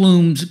feathers,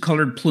 plumes,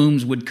 colored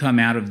plumes would come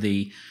out of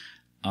the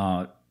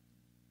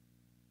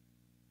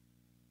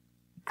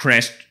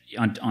crest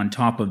on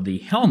top of the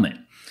helmet.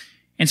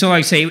 And so, like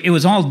I say, it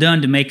was all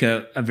done to make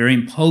a very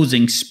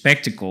imposing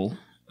spectacle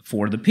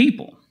for the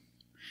people.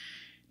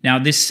 Now,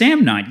 this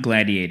Samnite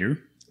gladiator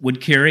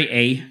would carry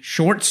a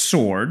short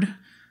sword,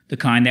 the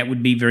kind that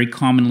would be very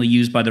commonly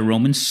used by the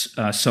Roman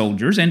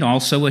soldiers, and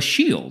also a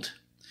shield.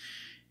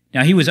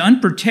 Now, he was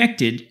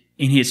unprotected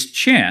in his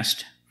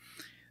chest,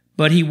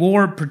 but he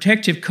wore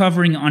protective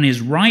covering on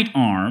his right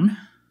arm,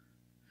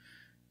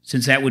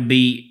 since that would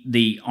be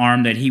the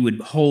arm that he would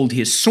hold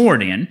his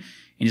sword in.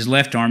 In his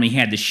left arm, he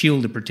had the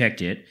shield to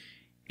protect it.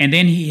 And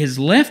then his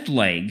left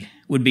leg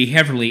would be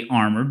heavily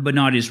armored, but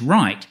not his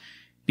right,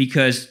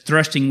 because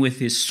thrusting with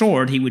his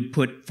sword, he would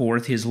put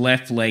forth his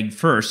left leg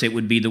first. It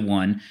would be the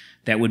one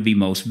that would be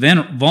most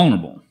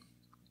vulnerable.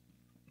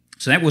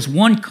 So that was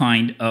one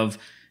kind of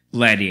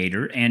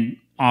gladiator, and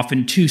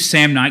often two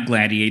Samnite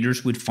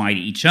gladiators would fight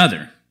each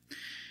other.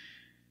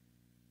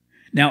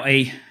 Now,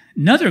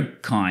 another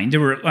kind, there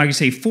were, like I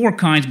say, four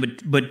kinds,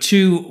 but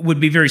two would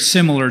be very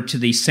similar to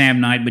the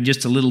Samnite, but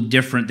just a little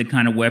different, the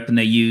kind of weapon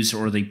they use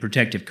or the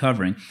protective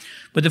covering.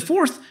 But the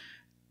fourth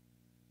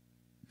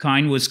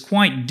kind was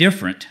quite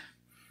different,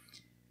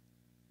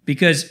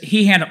 because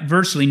he had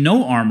virtually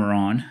no armor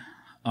on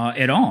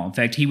at all. In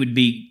fact, he would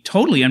be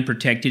totally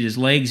unprotected. His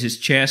legs, his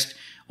chest,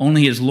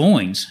 only his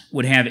loins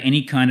would have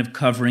any kind of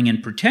covering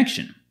and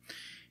protection.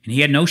 And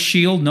he had no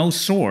shield, no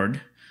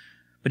sword,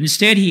 but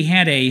instead he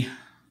had a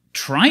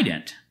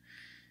trident,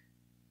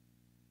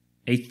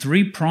 a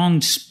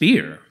three-pronged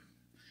spear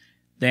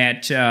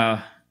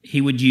that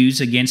he would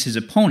use against his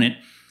opponent.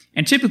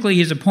 And typically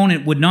his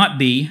opponent would not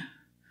be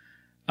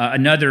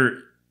another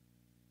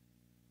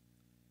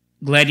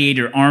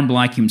gladiator armed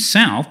like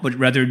himself, but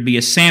rather it'd be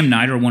a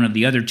Samnite or one of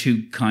the other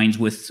two kinds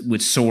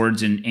with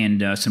swords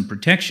and some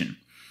protection.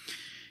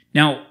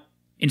 Now,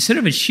 instead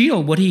of a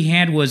shield, what he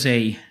had was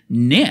a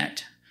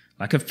net,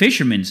 like a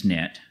fisherman's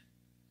net.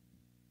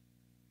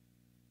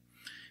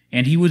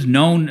 And he was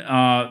known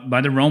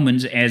by the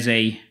Romans as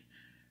a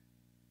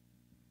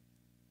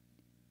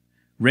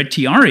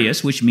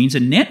retiarius, which means a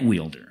net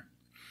wielder.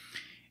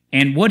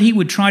 And what he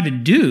would try to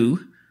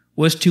do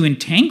was to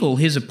entangle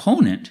his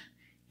opponent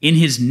in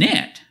his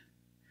net.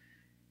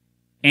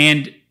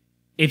 And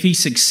if he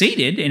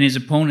succeeded and his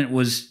opponent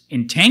was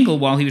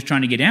entangled while he was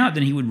trying to get out,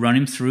 then he would run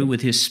him through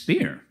with his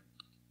spear.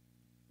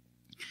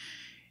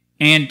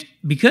 And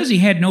because he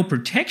had no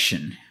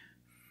protection,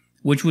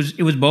 it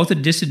was both a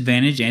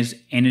disadvantage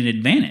and an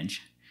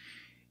advantage,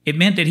 it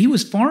meant that he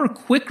was far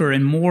quicker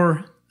and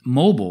more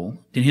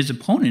mobile than his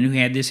opponent, who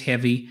had this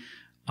heavy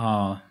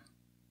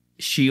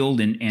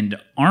shield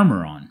and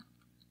armor on.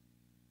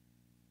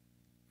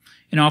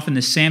 And often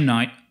the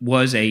Samnite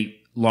was a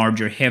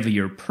larger,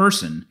 heavier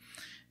person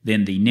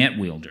than the net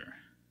wielder.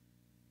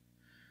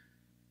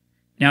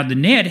 Now, the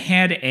net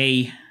had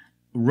a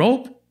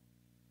rope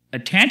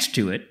attached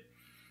to it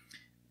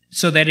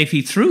so that if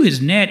he threw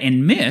his net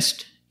and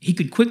missed, he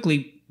could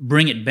quickly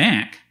bring it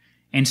back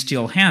and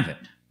still have it.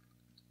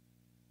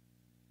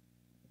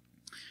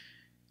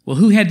 Well,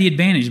 who had the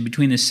advantage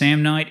between the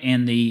Samnite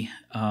and the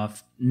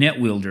net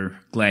wielder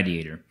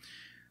gladiator?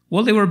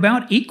 Well, they were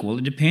about equal.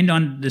 It depended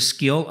on the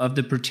skill of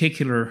the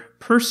particular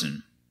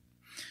person.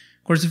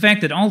 Of course, the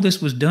fact that all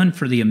this was done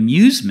for the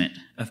amusement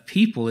of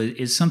people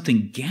is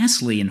something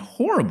ghastly and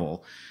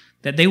horrible,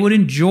 that they would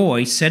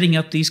enjoy setting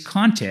up these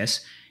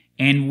contests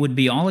and would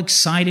be all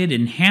excited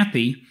and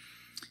happy,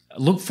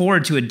 look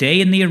forward to a day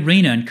in the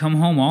arena and come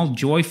home all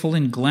joyful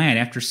and glad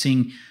after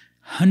seeing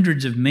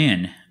hundreds of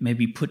men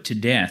maybe put to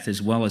death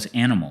as well as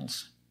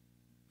animals.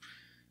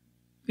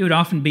 It would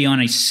often be on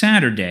a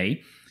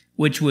Saturday,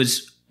 which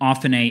was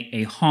often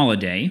a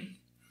holiday.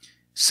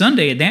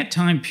 Sunday at that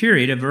time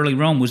period of early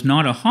Rome was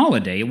not a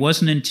holiday. It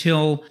wasn't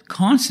until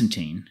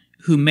Constantine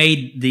who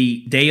made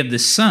the Day of the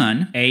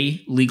Sun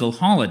a legal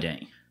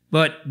holiday.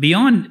 But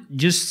beyond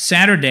just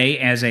Saturday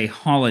as a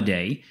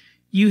holiday,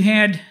 you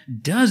had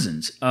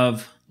dozens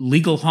of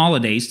legal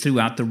holidays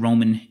throughout the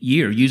Roman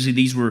year. Usually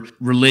these were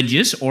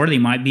religious, or they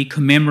might be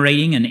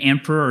commemorating an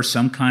emperor or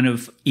some kind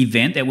of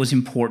event that was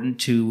important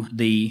to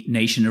the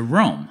nation of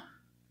Rome.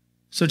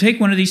 So take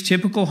one of these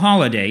typical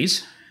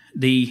holidays.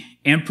 The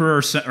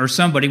emperor or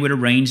somebody would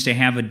arrange to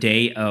have a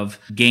day of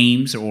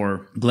games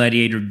or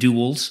gladiator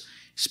duels,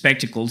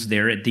 spectacles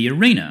there at the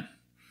arena.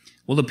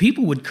 Well, the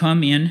people would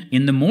come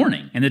in the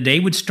morning, and the day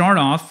would start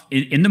off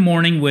in the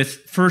morning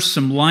with first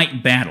some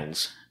light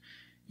battles.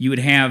 You would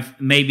have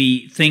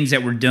maybe things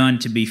that were done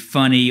to be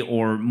funny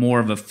or more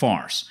of a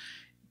farce.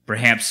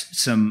 Perhaps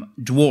some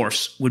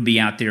dwarfs would be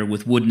out there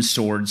with wooden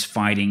swords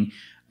fighting.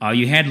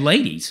 You had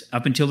ladies.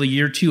 Up until the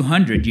year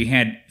 200, you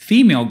had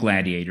female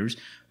gladiators,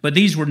 but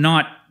these were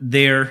not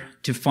there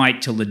to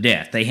fight till the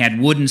death. They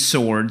had wooden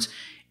swords,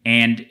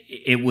 and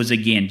it was,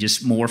 again,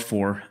 just more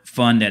for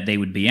fun that they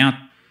would be out.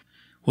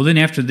 Well, then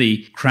after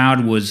the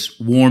crowd was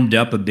warmed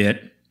up a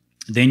bit,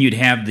 then you'd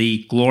have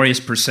the glorious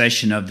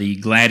procession of the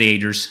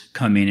gladiators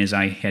come in, as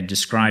I had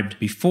described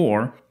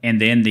before, and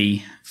then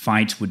the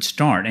fights would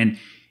start. And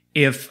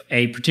if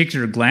a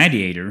particular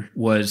gladiator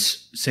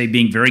was, say,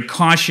 being very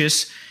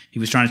cautious, he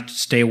was trying to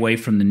stay away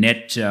from the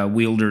net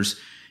wielder's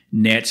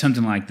net,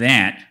 something like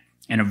that,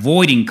 and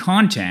avoiding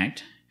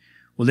contact,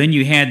 well, then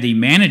you had the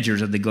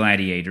managers of the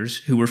gladiators,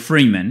 who were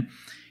freemen,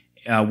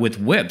 with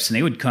whips, and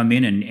they would come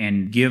in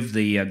and give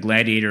the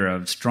gladiator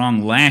a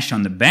strong lash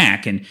on the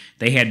back, and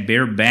they had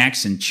bare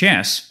backs and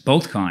chests,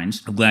 both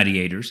kinds of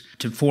gladiators,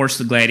 to force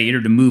the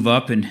gladiator to move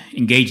up and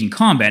engage in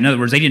combat. In other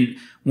words, they didn't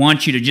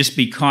want you to just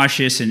be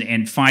cautious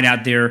and fight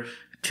out there,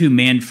 two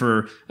men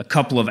for a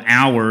couple of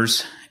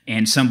hours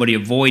and somebody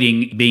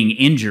avoiding being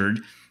injured.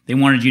 They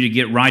wanted you to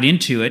get right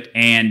into it,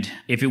 and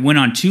if it went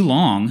on too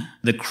long,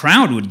 the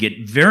crowd would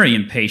get very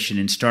impatient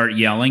and start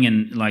yelling,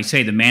 and like I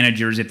say, the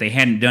managers, if they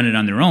hadn't done it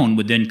on their own,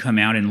 would then come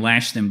out and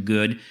lash them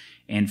good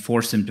and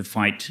force them to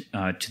fight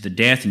to the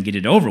death and get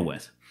it over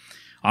with.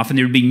 Often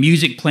there would be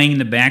music playing in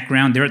the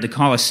background. There at the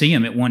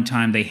Colosseum at one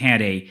time, they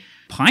had a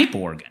pipe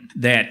organ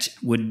that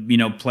would,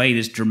 play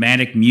this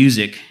dramatic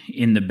music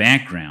in the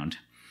background.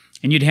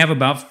 And you'd have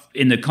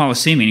in the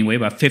Colosseum anyway,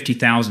 about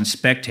 50,000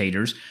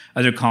 spectators.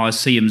 Other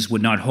Colosseums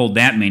would not hold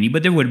that many,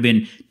 but there would have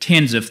been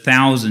tens of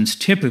thousands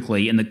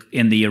typically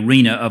in the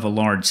arena of a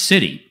large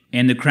city.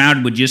 And the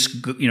crowd would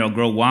just,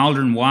 grow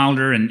wilder and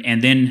wilder.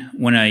 And then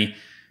when a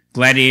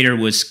gladiator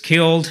was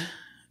killed,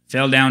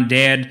 fell down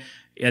dead,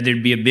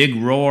 there'd be a big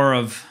roar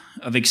of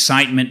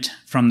excitement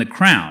from the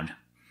crowd.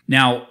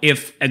 Now,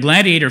 if a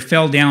gladiator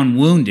fell down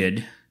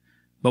wounded,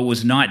 but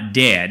was not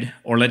dead,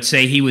 or let's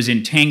say he was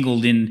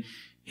entangled in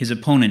his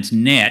opponent's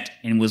net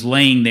and was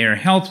laying there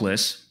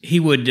helpless, he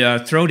would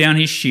throw down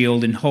his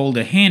shield and hold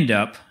a hand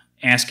up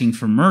asking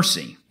for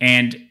mercy.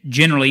 And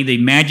generally, the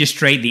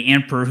magistrate, the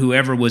emperor,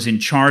 whoever was in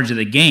charge of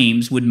the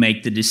games would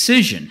make the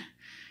decision.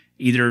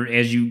 Either,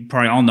 as you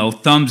probably all know,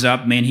 thumbs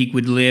up meant he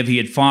would live, he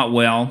had fought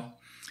well.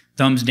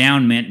 Thumbs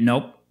down meant,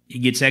 nope, he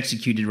gets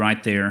executed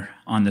right there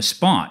on the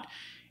spot.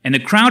 And the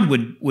crowd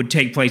would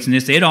take place in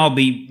this. They'd all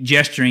be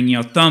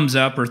gesturing, thumbs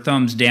up or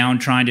thumbs down,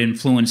 trying to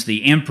influence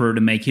the emperor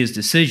to make his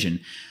decision.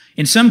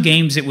 In some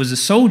games, it was the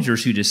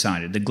soldiers who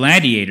decided. The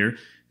gladiator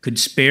could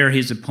spare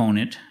his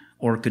opponent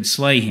or could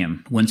slay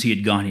him once he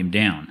had got him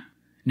down.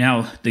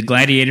 Now, the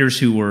gladiators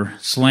who were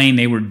slain,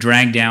 they were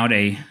dragged out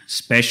a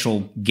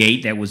special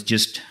gate that was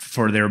just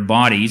for their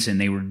bodies, and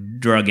they were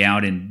drug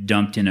out and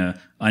dumped in an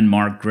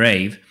unmarked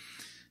grave.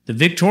 The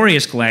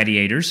victorious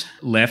gladiators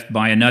left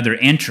by another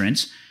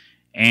entrance,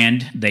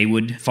 and they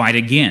would fight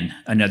again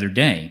another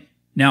day.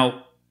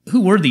 Now,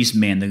 who were these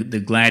men, the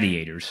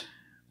gladiators?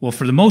 Well,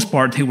 for the most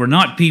part, they were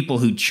not people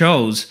who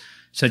chose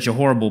such a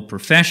horrible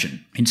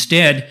profession.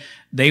 Instead,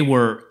 they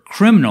were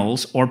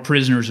criminals or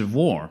prisoners of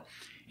war.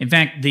 In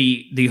fact,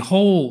 the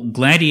whole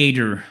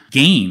gladiator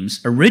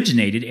games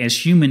originated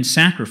as human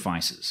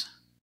sacrifices.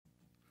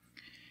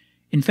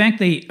 In fact,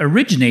 they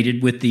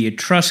originated with the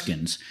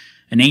Etruscans,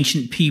 an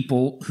ancient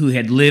people who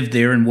had lived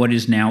there in what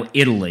is now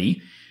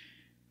Italy,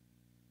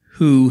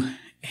 who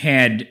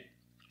had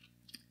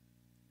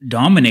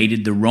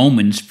dominated the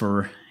Romans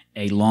for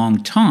a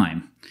long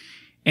time.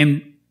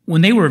 And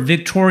when they were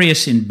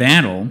victorious in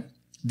battle,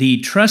 the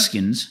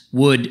Etruscans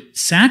would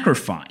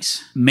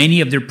sacrifice many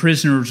of their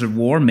prisoners of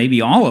war, maybe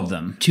all of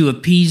them, to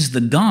appease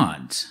the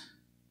gods.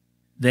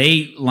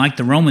 They, like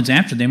the Romans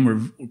after them,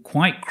 were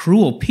quite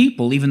cruel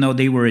people, even though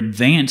they were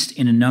advanced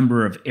in a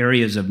number of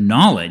areas of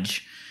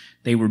knowledge.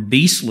 They were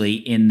beastly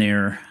in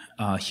their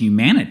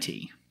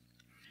humanity.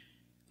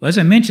 Well, as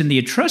I mentioned, the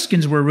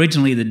Etruscans were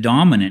originally the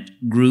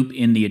dominant group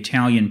in the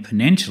Italian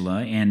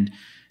peninsula, and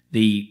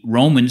the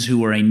Romans, who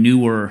were a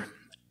newer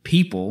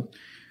people,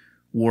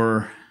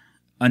 were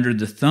under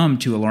the thumb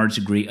to a large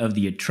degree of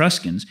the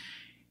Etruscans.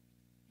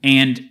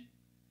 And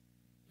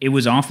it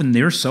was often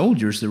their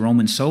soldiers, the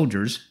Roman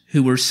soldiers,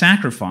 who were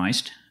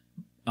sacrificed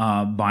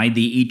by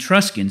the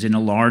Etruscans in a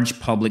large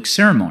public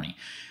ceremony.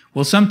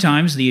 Well,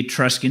 sometimes the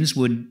Etruscans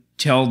would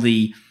tell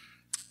the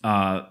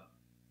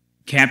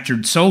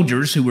captured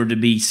soldiers who were to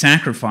be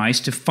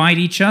sacrificed to fight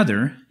each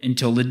other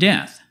until the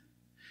death.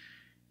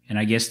 And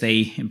I guess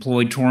they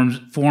employed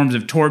forms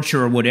of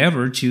torture or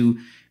whatever to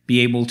be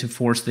able to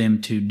force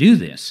them to do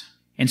this.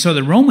 And so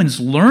the Romans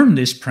learned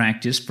this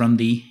practice from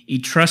the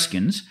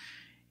Etruscans,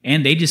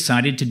 and they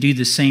decided to do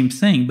the same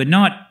thing, but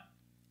not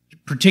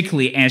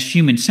particularly as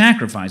human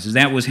sacrifices.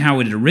 That was how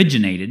it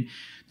originated.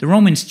 The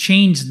Romans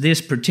changed this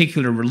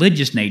particular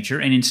religious nature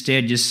and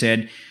instead just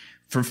said,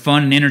 for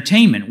fun and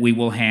entertainment, we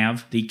will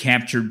have the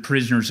captured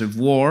prisoners of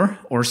war,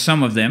 or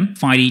some of them,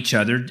 fight each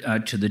other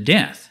to the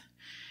death.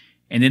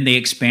 And then they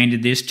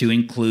expanded this to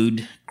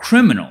include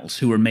criminals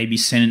who were maybe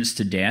sentenced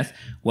to death.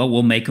 Well,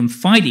 we'll make them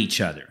fight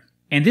each other.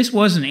 And this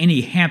wasn't any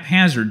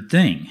haphazard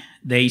thing.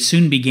 They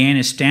soon began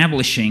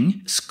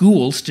establishing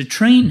schools to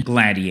train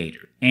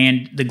gladiators.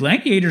 And the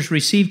gladiators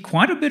received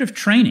quite a bit of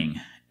training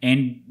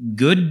and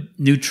good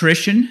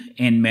nutrition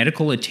and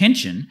medical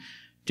attention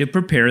to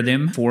prepare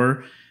them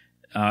for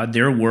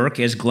their work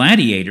as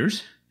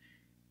gladiators.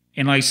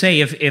 And like I say,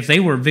 if they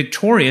were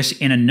victorious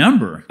in a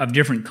number of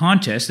different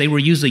contests, they were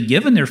usually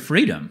given their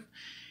freedom.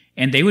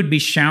 And they would be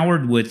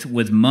showered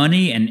with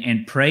money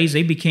and praise.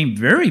 They became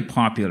very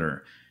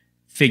popular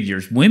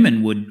figures.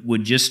 Women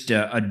would just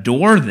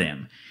adore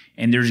them.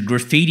 And there's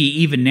graffiti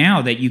even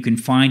now that you can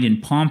find in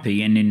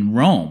Pompeii and in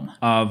Rome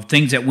of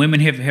things that women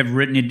have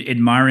written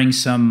admiring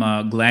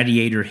some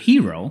gladiator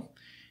hero.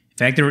 In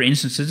fact, there were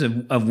instances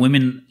of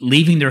women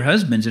leaving their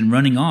husbands and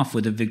running off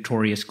with a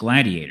victorious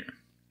gladiator.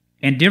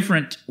 And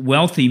different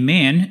wealthy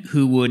men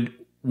who would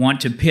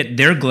want to pit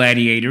their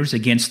gladiators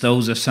against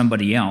those of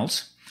somebody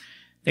else,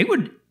 they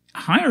would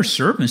hire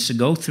servants to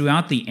go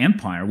throughout the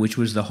empire, which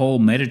was the whole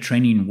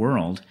Mediterranean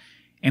world,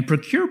 and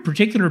procure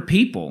particular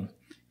people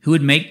who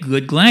would make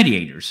good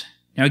gladiators.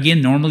 Now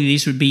again, normally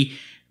these would be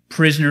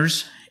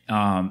prisoners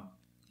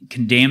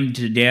condemned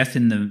to death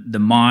in the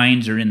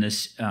mines or in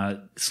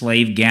the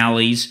slave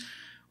galleys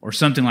or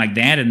something like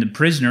that. And the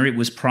prisoner, it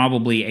was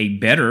probably a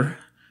better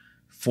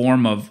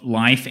form of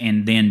life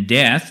and then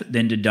death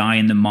than to die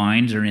in the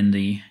mines or in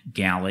the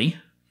galley.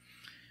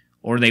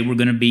 Or they were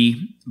going to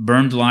be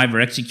burned alive or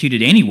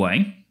executed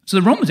anyway. So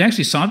the Romans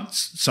actually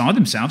saw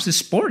themselves as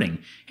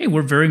sporting. Hey,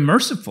 we're very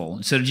merciful.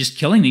 Instead of just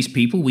killing these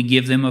people, we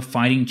give them a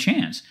fighting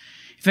chance.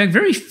 In fact,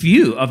 very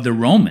few of the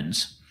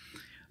Romans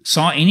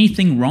saw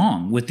anything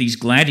wrong with these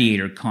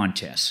gladiator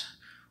contests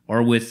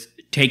or with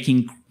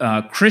taking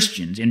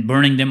Christians and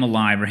burning them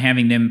alive or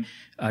having them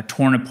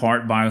torn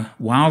apart by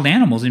wild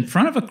animals in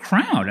front of a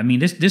crowd. I mean,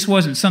 this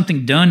wasn't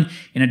something done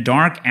in a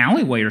dark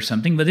alleyway or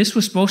something, but this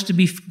was supposed to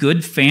be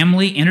good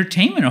family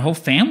entertainment. A whole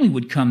family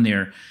would come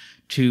there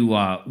to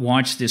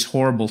watch this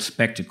horrible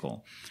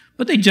spectacle.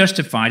 But they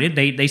justified it.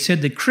 They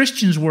said the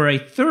Christians were a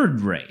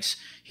third race.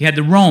 You had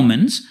the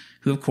Romans,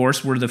 who of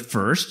course were the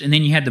first, and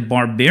then you had the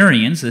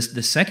barbarians,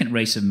 the second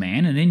race of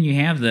man, and then you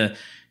have the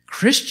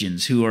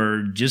Christians, who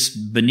are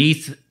just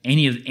beneath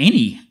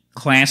any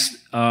class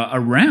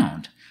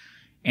around.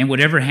 And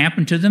whatever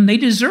happened to them, they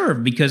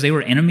deserved, because they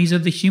were enemies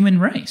of the human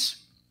race.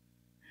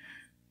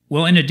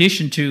 Well, in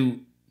addition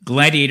to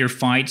gladiator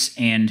fights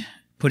and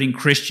putting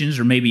Christians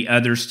or maybe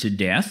others to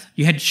death,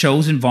 you had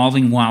shows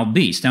involving wild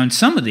beasts. Now, in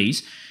some of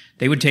these,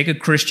 they would take a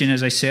Christian,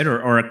 as I said,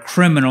 or a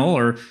criminal,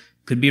 or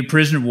could be a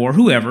prisoner of war,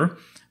 whoever.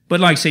 But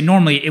like I say,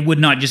 normally it would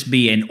not just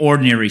be an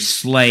ordinary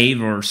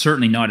slave, or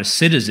certainly not a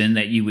citizen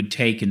that you would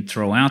take and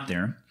throw out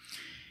there.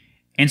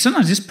 And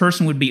sometimes this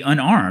person would be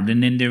unarmed,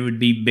 and then there would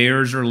be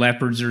bears or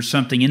leopards or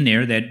something in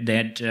there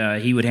that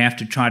he would have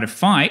to try to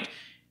fight,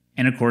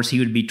 and of course he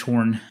would be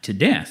torn to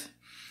death.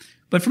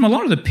 But from a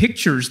lot of the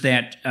pictures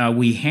that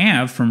we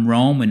have from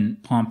Rome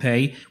and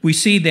Pompeii, we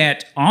see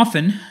that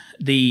often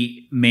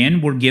the men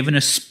were given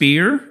a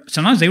spear.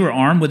 Sometimes they were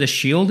armed with a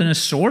shield and a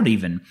sword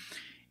even.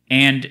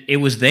 And it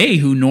was they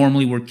who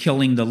normally were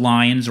killing the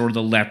lions or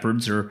the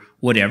leopards or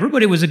whatever,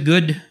 but it was a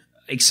good,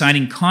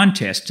 exciting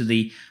contest to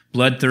the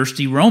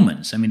bloodthirsty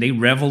Romans. I mean, they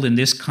reveled in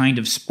this kind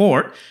of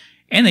sport,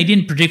 and they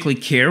didn't particularly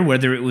care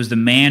whether it was the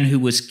man who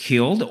was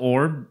killed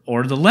or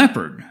the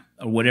leopard,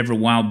 or whatever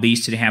wild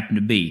beast it happened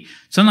to be.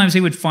 Sometimes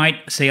they would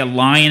fight, say, a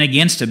lion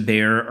against a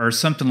bear or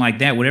something like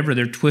that, whatever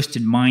their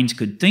twisted minds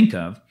could think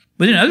of.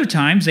 But then other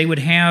times they would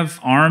have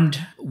armed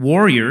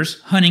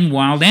warriors hunting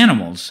wild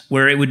animals,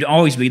 where it would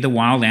always be the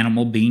wild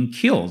animal being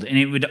killed. And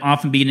it would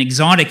often be an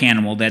exotic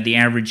animal that the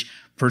average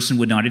person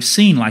would not have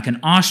seen, like an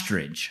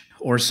ostrich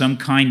or some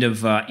kind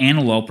of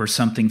antelope or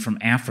something from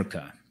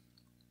Africa.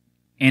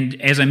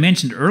 And as I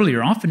mentioned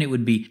earlier, often it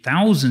would be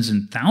thousands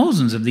and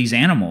thousands of these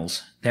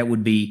animals that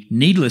would be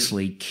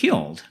needlessly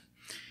killed.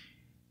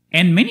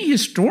 And many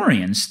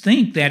historians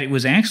think that it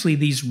was actually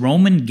these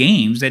Roman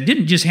games that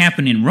didn't just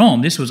happen in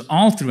Rome, this was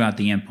all throughout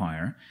the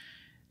empire,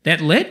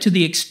 that led to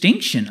the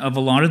extinction of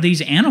a lot of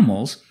these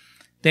animals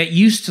that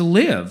used to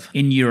live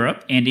in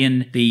Europe and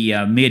in the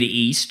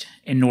Mid-East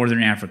and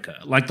Northern Africa.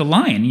 Like the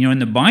lion. You know, in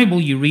the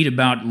Bible you read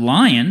about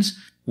lions.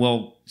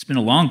 Well, it's been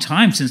a long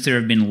time since there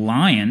have been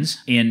lions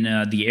in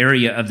the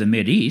area of the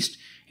Mid-East,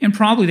 and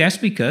probably that's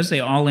because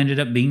they all ended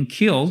up being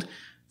killed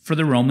for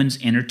the Romans'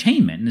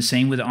 entertainment. And the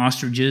same with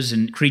ostriches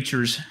and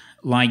creatures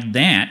like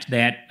that,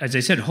 as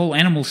I said, whole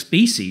animal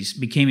species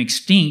became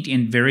extinct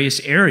in various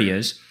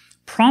areas,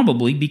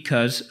 probably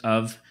because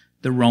of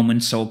the Roman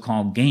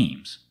so-called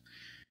games.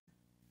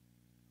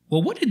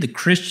 Well, what did the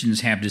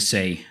Christians have to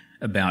say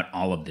about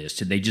all of this?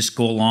 Did they just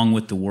go along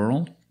with the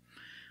world?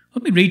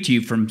 Let me read to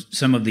you from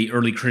some of the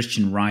early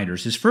Christian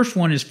writers. This first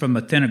one is from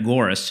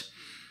Athenagoras,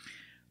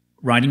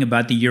 writing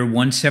about the year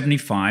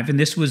 175, and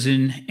this was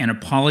in an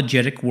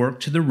apologetic work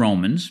to the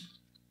Romans.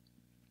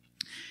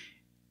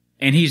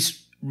 And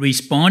he's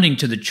responding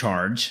to the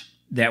charge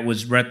that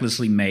was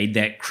recklessly made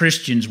that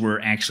Christians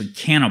were actually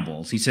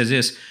cannibals. He says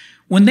this,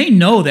 "When they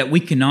know that we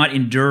cannot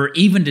endure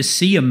even to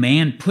see a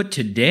man put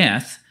to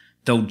death,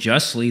 though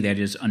justly, that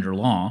is, under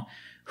law,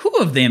 who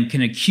of them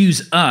can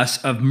accuse us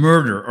of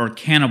murder or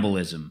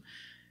cannibalism?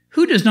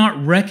 Who does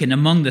not reckon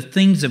among the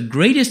things of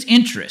greatest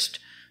interest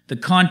the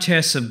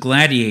contests of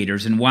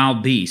gladiators and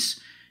wild beasts,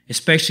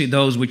 especially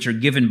those which are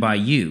given by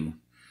you?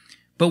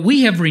 But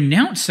we have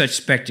renounced such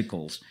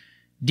spectacles,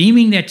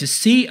 deeming that to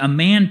see a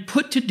man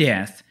put to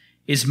death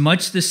is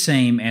much the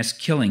same as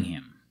killing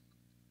him."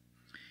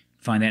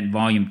 Find that in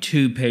Volume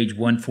 2, page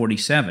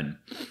 147.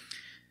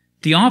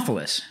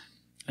 Theophilus,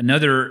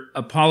 another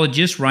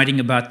apologist writing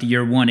about the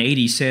year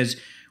 180, says,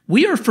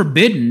 "We are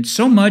forbidden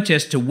so much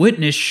as to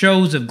witness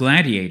shows of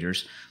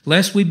gladiators,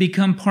 lest we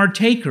become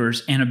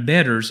partakers and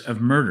abettors of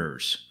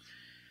murders."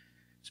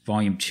 It's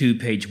Volume 2,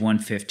 page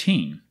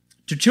 115.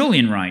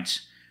 Tertullian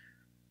writes,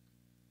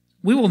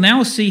 "We will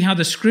now see how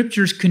the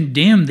Scriptures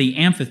condemn the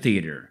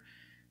amphitheater.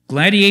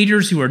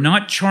 Gladiators who are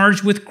not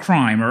charged with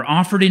crime are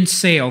offered in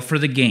sale for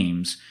the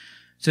games,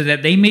 so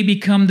that they may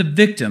become the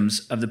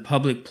victims of the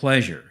public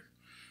pleasure."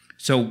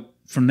 So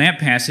from that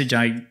passage,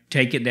 I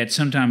take it that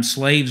sometimes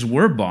slaves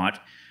were bought.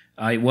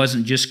 It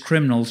wasn't just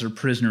criminals or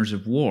prisoners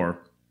of war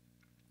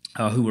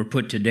who were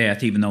put to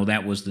death, even though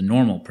that was the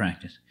normal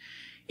practice.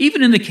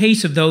 Even in the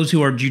case of those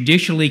who are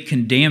judicially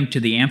condemned to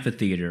the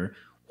amphitheater,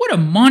 what a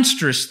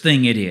monstrous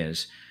thing it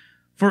is!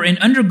 For in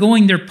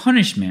undergoing their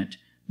punishment,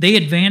 they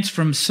advance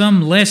from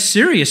some less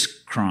serious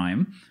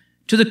crime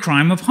to the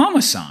crime of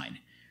homicide.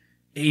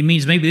 It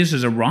means maybe this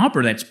is a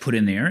robber that's put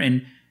in there,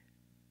 and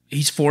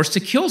he's forced to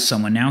kill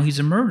someone. Now he's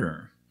a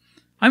murderer.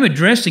 I'm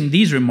addressing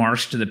these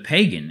remarks to the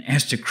pagan.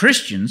 As to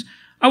Christians,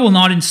 I will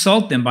not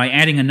insult them by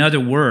adding another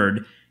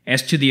word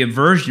as to the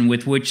aversion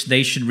with which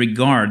they should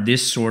regard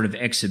this sort of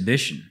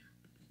exhibition.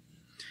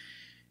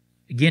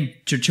 Again,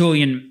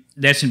 Tertullian,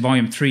 that's in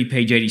Volume 3,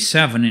 page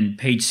 87, and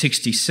page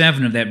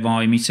 67 of that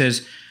volume, he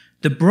says,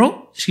 the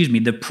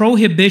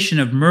prohibition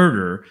of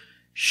murder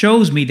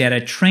shows me that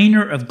a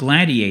trainer of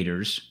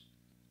gladiators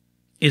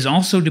is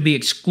also to be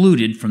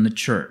excluded from the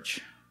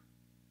church.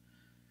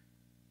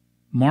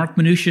 Mark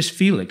Minucius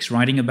Felix,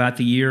 writing about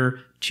the year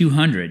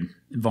 200,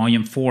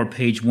 Volume 4,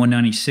 page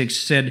 196,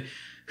 said,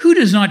 "Who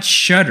does not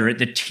shudder at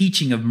the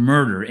teaching of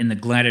murder in the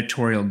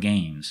gladiatorial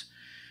games?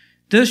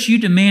 Thus you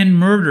demand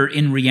murder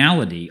in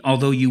reality,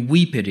 although you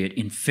weep at it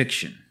in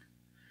fiction."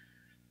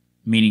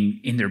 Meaning,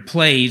 in their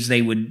plays,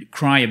 they would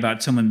cry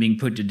about someone being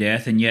put to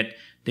death, and yet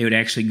they would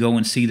actually go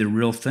and see the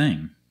real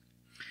thing.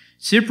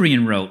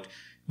 Cyprian wrote,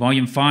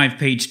 Volume 5,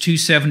 page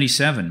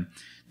 277,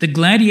 "The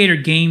gladiator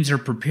games are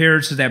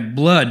prepared so that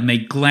blood may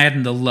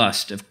gladden the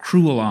lust of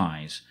cruel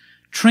eyes.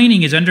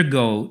 Training is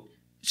undergone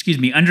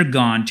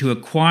to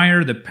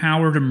acquire the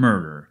power to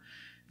murder.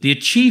 The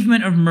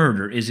achievement of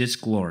murder is its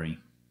glory."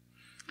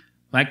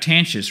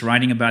 Lactantius,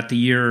 writing about the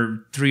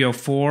year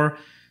 304,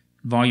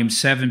 Volume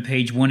 7,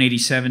 page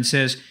 187,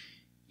 says,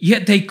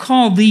 "Yet they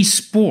call these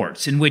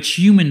sports in which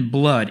human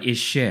blood is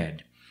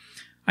shed.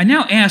 I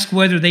now ask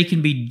whether they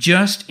can be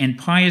just and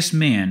pious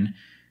men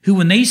who,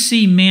 when they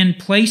see men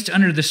placed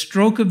under the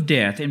stroke of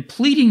death and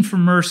pleading for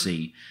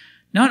mercy,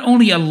 not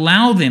only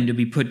allow them to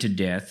be put to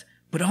death,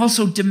 but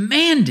also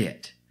demand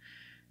it.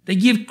 They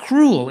give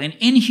cruel and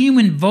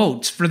inhuman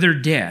votes for their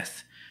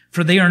death,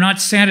 for they are not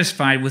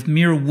satisfied with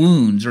mere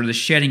wounds or the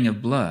shedding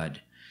of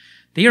blood.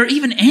 They are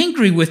even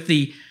angry with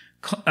the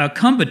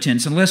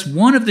combatants unless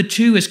one of the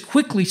two is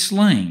quickly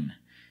slain.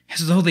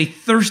 As though they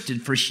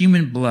thirsted for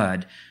human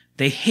blood,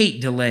 they hate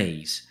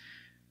delays.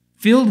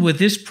 Filled with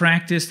this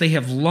practice, they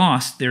have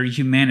lost their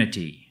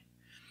humanity.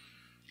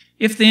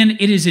 If then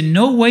it is in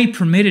no way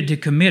permitted to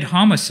commit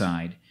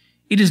homicide,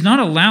 it is not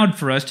allowed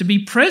for us to be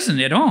present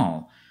at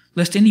all,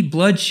 lest any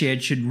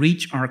bloodshed should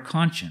reach our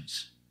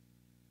conscience."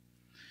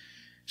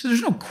 So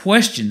there's no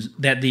question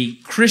that the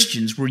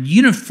Christians were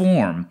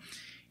uniform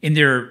in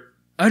their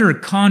utter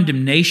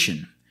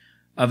condemnation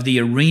of the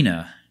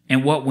arena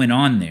and what went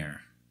on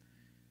there.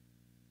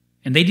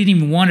 And they didn't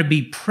even want to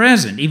be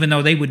present, even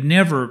though they would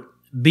never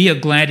be a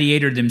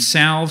gladiator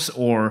themselves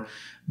or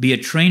be a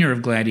trainer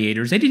of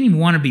gladiators. They didn't even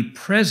want to be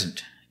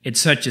present at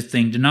such a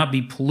thing, to not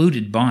be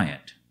polluted by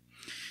it.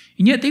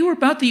 And yet they were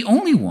about the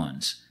only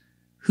ones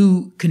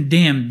who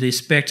condemned the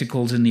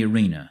spectacles in the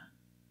arena.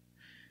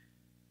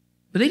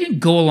 But they didn't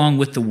go along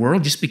with the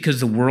world just because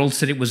the world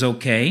said it was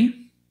okay.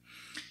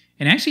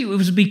 And actually, it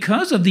was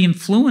because of the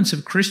influence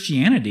of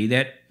Christianity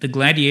that the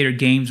gladiator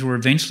games were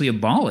eventually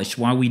abolished,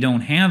 why we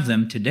don't have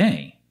them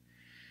today.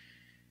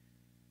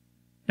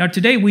 Now,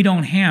 today we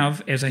don't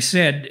have, as I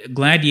said,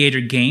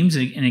 gladiator games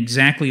and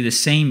exactly the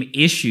same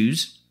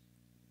issues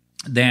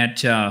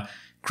that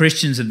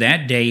Christians of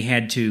that day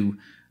had to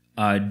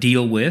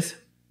deal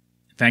with.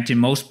 In fact, in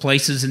most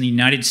places in the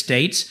United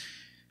States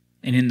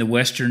and in the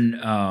Western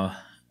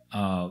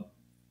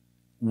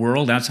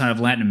world outside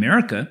of Latin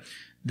America,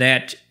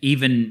 that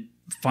even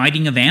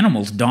fighting of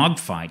animals, dog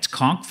fights,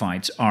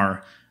 cockfights,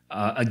 are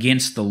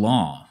against the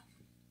law,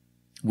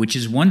 which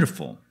is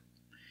wonderful.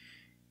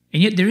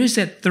 And yet there is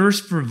that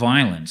thirst for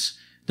violence.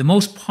 The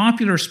most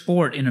popular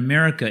sport in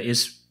America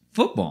is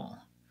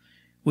football,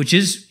 which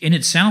is in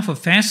itself a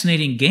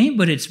fascinating game,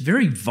 but it's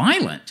very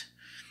violent.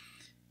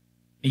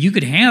 You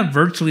could have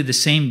virtually the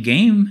same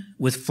game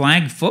with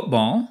flag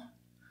football.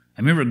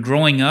 I remember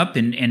growing up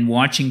and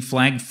watching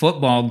flag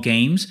football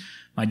games.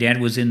 My dad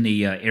was in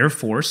the Air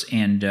Force,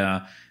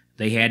 and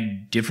they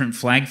had different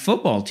flag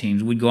football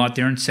teams. We'd go out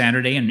there on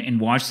Saturday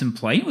and watch them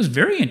play. It was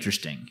very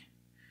interesting.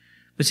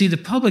 But see, the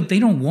public, they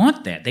don't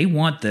want that. They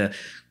want the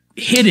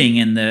hitting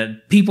and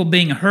the people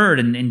being hurt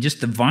and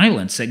just the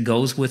violence that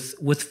goes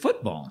with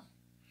football.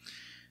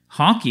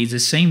 Hockey is the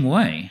same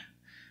way.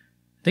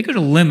 They could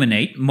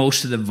eliminate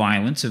most of the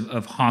violence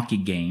of hockey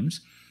games,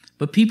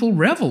 but people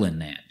revel in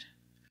that.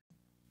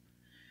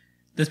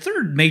 The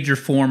third major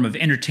form of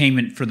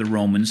entertainment for the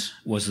Romans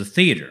was the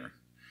theater.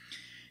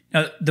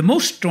 Now, the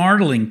most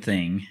startling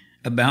thing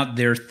about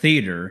their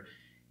theater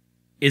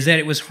is that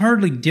it was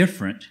hardly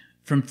different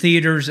from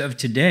theaters of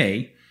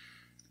today,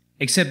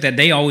 except that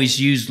they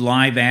always used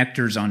live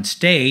actors on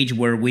stage,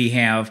 where we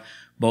have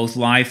both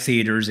live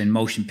theaters and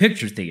motion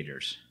picture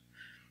theaters.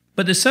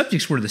 But the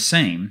subjects were the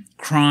same: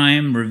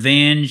 crime,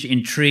 revenge,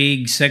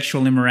 intrigue,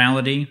 sexual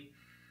immorality.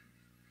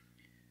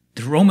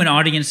 The Roman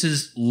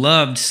audiences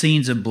loved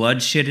scenes of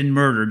bloodshed and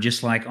murder,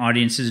 just like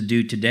audiences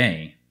do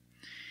today.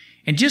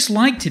 And just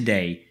like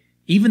today,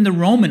 even the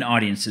Roman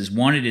audiences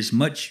wanted as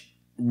much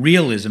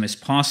realism as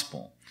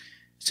possible.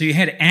 So you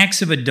had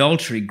acts of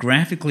adultery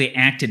graphically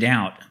acted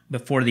out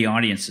before the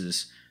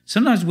audiences,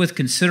 sometimes with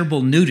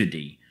considerable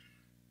nudity.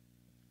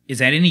 Is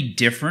that any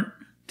different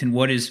than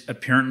what is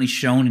apparently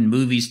shown in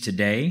movies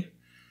today?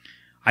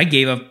 I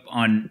gave up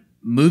on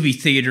movie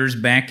theaters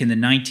back in the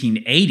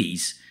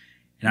 1980s,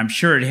 and I'm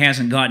sure it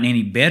hasn't gotten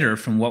any better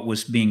from what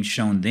was being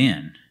shown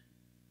then.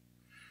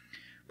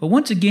 But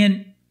once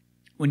again,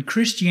 when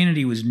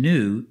Christianity was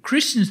new,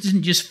 Christians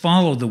didn't just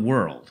follow the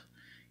world.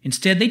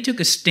 Instead, they took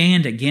a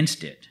stand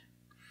against it.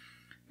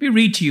 Let me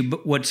read to you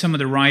what some of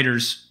the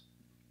writers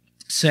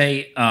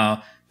say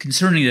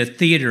concerning the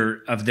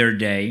theater of their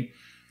day.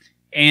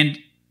 And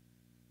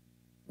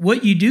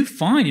what you do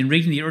find in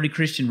reading the early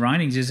Christian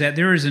writings is that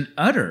there is an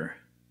utter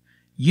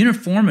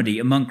uniformity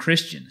among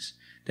Christians,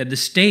 that the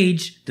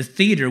stage, the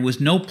theater, was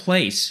no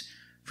place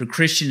for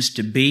Christians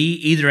to be,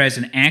 either as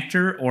an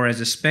actor or as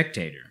a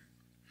spectator.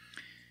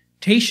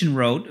 Tatian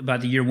wrote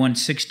about the year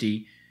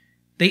 160,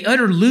 "They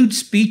utter lewd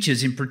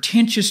speeches in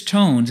pretentious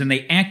tones, and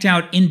they act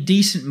out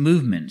indecent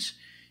movements.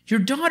 Your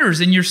daughters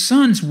and your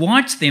sons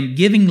watch them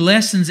giving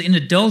lessons in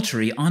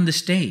adultery on the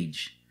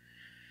stage."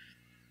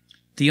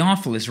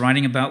 Theophilus,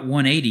 writing about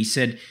 180,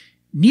 said,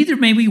 "Neither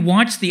may we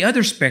watch the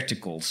other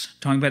spectacles,"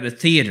 talking about the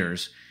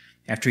theaters,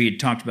 after he had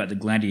talked about the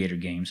gladiator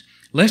games,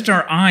 "lest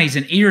our eyes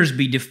and ears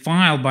be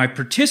defiled by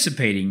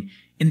participating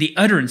in the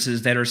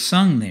utterances that are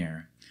sung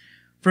there.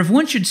 For if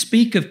one should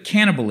speak of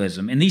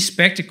cannibalism, in these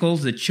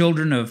spectacles the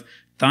children of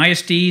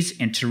Thyestes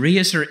and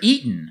Tereus are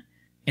eaten.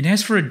 And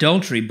as for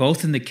adultery,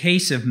 both in the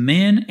case of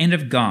men and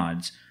of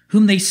gods,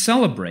 whom they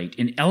celebrate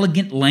in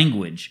elegant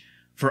language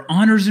for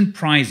honors and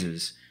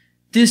prizes,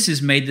 this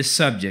is made the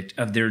subject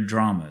of their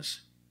dramas."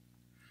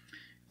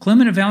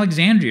 Clement of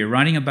Alexandria,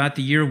 writing about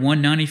the year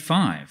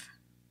 195,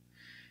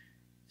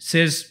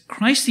 says,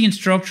 "Christ the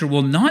instructor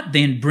will not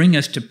then bring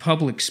us to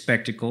public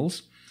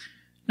spectacles.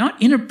 Not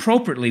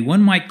inappropriately,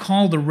 one might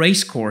call the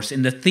racecourse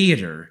and the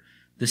theater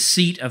the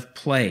seat of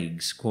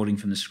plagues," quoting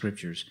from the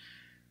Scriptures.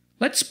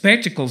 "Let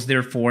spectacles,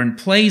 therefore, and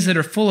plays that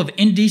are full of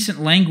indecent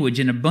language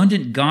and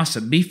abundant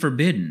gossip be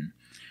forbidden.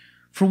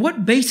 For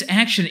what base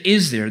action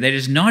is there that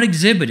is not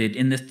exhibited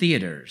in the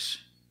theaters?"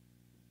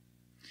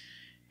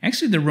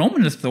 Actually, the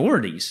Roman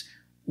authorities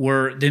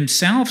were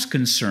themselves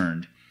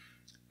concerned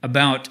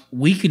about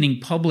weakening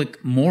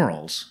public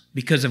morals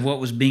because of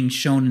what was being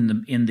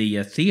shown in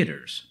the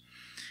theaters.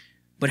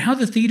 But how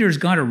the theaters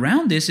got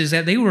around this is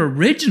that they were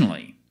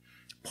originally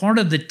part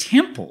of the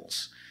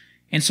temples.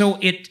 And so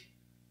it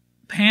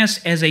passed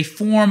as a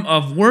form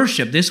of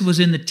worship. This was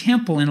in the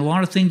temple, and a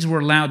lot of things were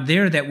allowed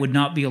there that would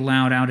not be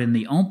allowed out in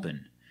the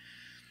open.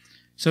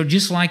 So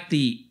just like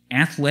the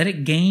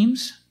athletic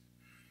games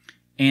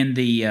and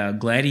the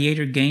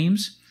gladiator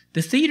games,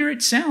 the theater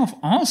itself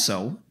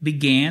also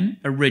began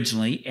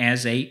originally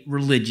as a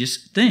religious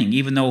thing,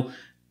 even though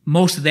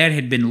most of that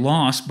had been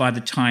lost by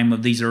the time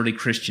of these early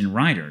Christian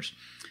writers.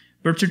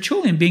 But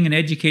Tertullian, being an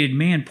educated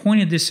man,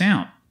 pointed this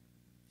out.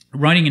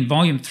 Writing in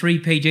volume 3,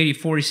 page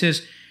 84, he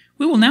says,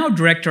 We will now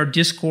direct our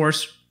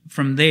discourse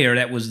from there,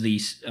 that was the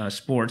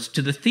sports,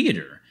 to the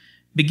theater,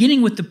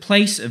 beginning with the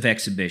place of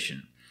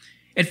exhibition.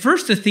 At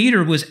first, the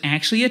theater was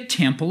actually a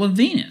temple of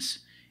Venus.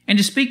 And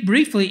to speak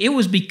briefly, it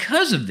was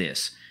because of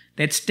this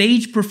that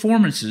stage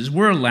performances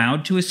were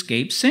allowed to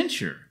escape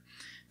censure.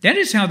 That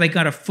is how they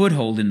got a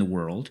foothold in the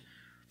world,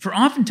 for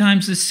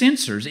oftentimes the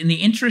censors, in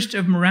the interest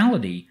of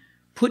morality,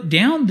 put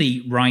down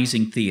the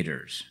rising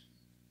theaters.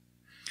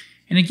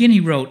 And again he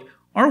wrote,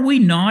 "Are we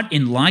not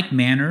in like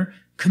manner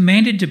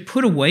commanded to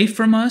put away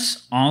from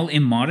us all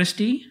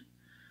immodesty?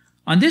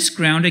 On this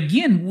ground,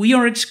 again, we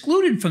are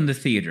excluded from the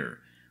theater,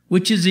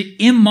 which is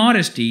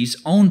immodesty's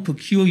own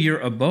peculiar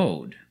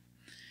abode.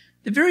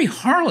 The very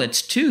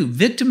harlots, too,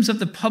 victims of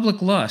the public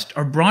lust,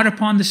 are brought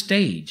upon the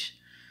stage.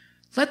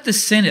 Let the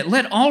Senate,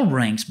 let all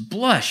ranks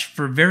blush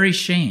for very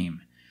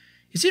shame.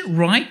 Is it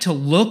right to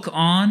look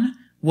on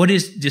what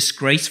is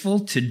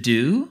disgraceful to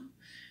do?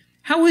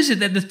 How is it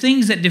that the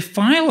things that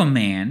defile a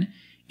man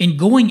in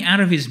going out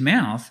of his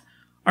mouth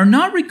are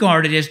not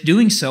regarded as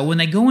doing so when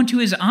they go into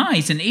his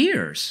eyes and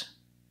ears?"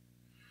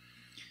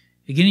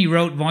 Again, he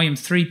wrote, volume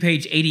 3,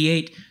 page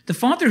 88, "The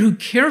father who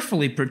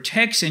carefully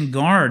protects and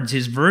guards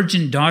his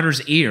virgin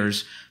daughter's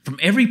ears from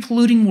every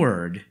polluting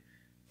word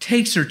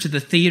takes her to the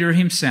theater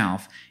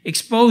himself,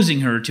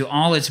 exposing her to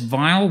all its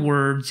vile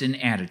words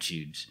and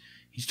attitudes."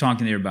 He's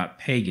talking there about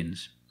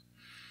pagans.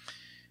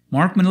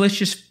 Mark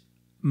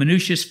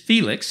Minucius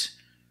Felix,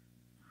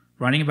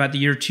 writing about the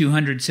year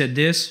 200, said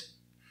this,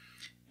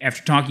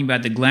 after talking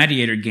about the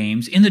Gladiator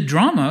games, "In the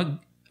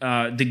drama,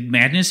 the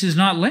madness is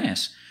not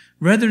less.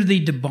 Rather, the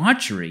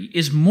debauchery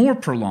is more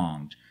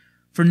prolonged,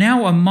 for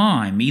now a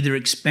mime either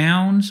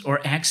expounds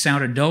or acts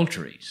out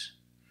adulteries."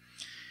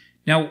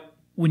 Now,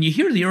 when you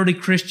hear the early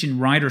Christian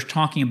writers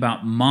talking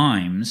about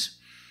mimes,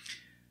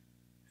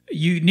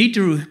 you need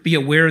to be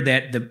aware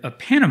that a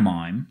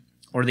pantomime,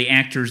 or the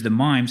actors, the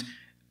mimes,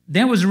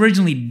 that was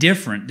originally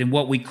different than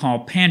what we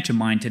call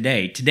pantomime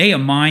today. Today, a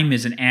mime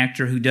is an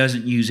actor who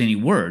doesn't use any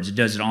words. It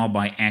does it all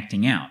by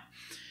acting out.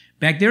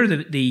 Back there,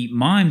 the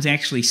mimes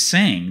actually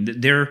sang.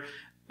 Their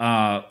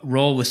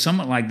role was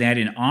somewhat like that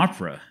in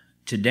opera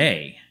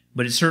today,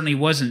 but it certainly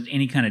wasn't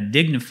any kind of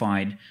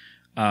dignified,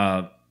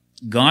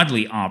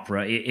 godly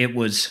opera. It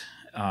was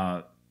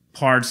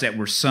parts that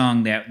were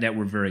sung that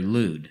were very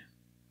lewd.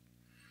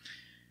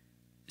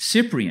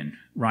 Cyprian,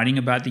 writing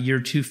about the year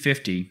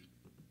 250,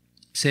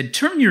 said,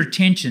 "Turn your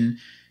attention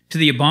to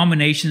the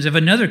abominations of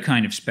another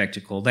kind of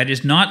spectacle that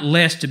is not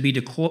less to be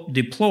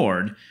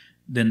deplored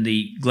than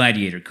the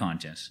gladiator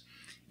contest.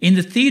 In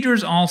the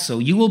theaters also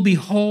you will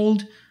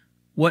behold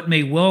what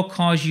may well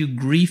cause you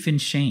grief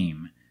and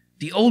shame.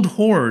 The old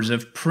horrors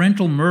of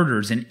parental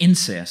murders and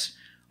incest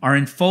are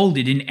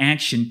enfolded in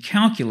action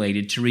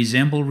calculated to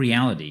resemble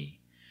reality.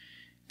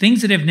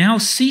 Things that have now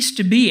ceased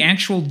to be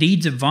actual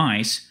deeds of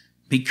vice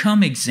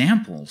become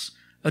examples.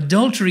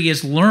 Adultery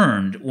is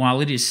learned while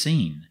it is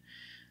seen.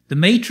 The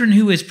matron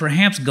who has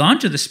perhaps gone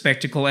to the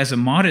spectacle as a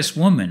modest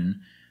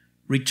woman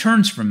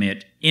returns from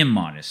it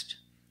immodest.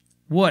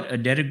 What a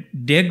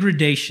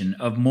degradation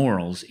of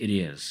morals it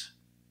is."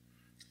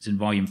 It's in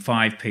volume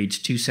 5,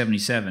 page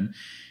 277.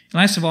 And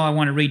last of all, I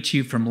want to read to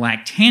you from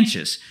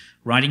Lactantius,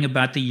 writing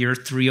about the year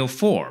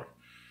 304.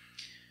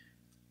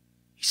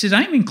 He says,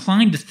 "I am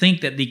inclined to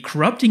think that the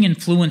corrupting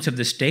influence of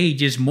the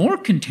stage is more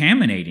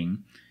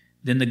contaminating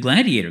than the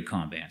gladiator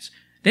combats.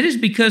 That is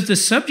because the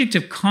subject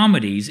of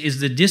comedies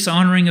is the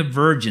dishonoring of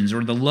virgins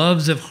or the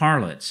loves of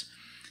harlots.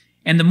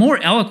 And the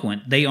more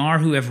eloquent they are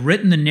who have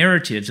written the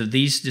narratives of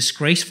these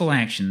disgraceful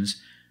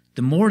actions,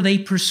 the more they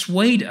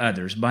persuade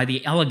others by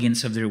the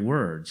elegance of their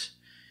words.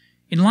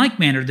 In like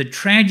manner, the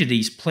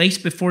tragedies place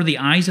before the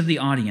eyes of the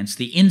audience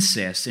the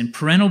incests and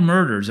parental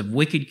murders of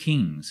wicked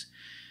kings.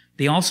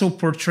 They also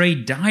portray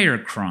dire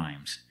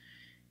crimes.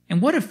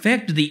 And what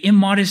effect do the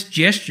immodest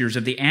gestures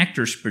of the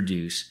actors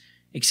produce,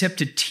 except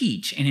to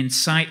teach and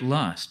incite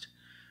lust?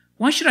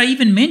 Why should I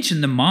even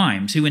mention the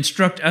mimes who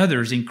instruct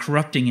others in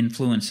corrupting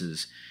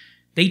influences?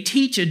 They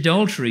teach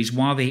adulteries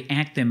while they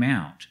act them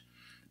out.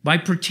 By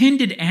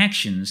pretended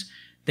actions,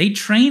 they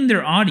train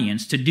their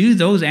audience to do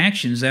those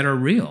actions that are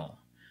real.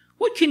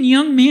 What can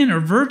young men or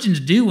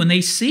virgins do when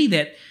they see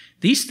that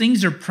these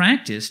things are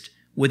practiced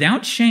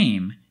without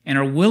shame and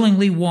are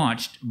willingly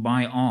watched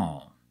by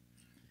all?"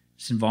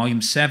 It's in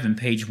volume 7,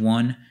 page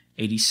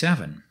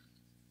 187.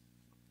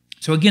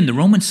 So again, the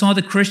Romans saw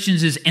the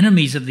Christians as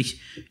enemies of the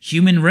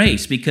human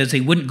race because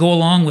they wouldn't go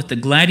along with the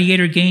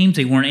gladiator games,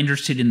 they weren't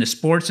interested in the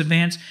sports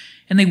events,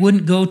 and they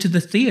wouldn't go to the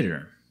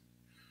theater.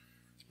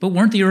 But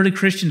weren't the early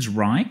Christians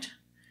right?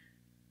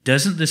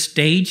 Doesn't the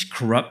stage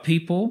corrupt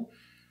people?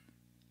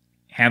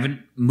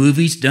 Haven't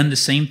movies done the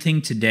same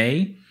thing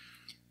today?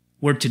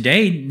 Where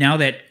today, now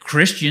that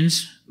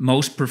Christians,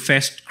 most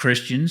professed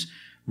Christians,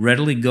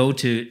 readily go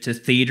to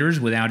theaters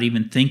without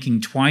even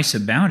thinking twice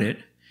about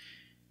it,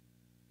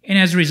 and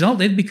as a result,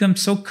 they've become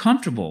so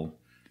comfortable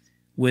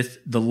with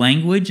the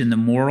language and the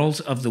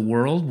morals of the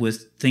world,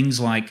 with things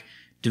like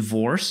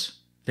divorce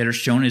that are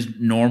shown as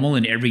normal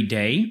and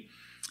everyday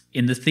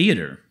in the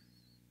theater.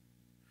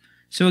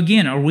 So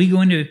again, are we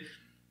going to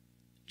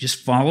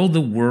just follow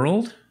the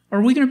world? Or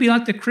are we going to be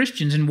like the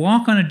Christians and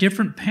walk on a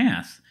different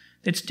path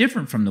that's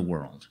different from the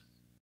world?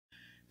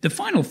 The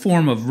final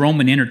form of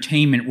Roman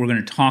entertainment we're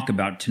going to talk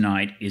about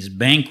tonight is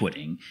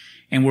banqueting,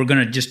 and we're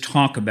going to just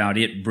talk about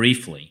it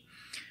briefly.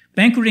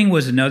 Banqueting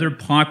was another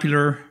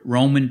popular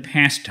Roman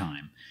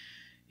pastime.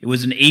 It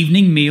was an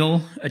evening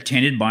meal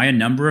attended by a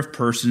number of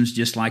persons,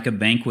 just like a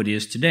banquet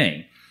is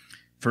today.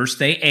 First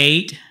they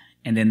ate,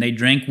 and then they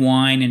drank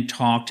wine and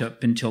talked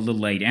up until the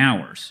late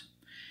hours.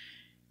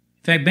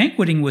 In fact,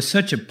 banqueting was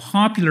such a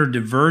popular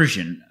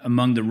diversion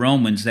among the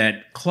Romans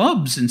that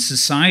clubs and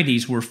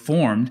societies were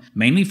formed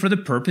mainly for the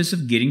purpose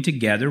of getting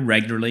together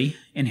regularly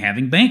and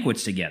having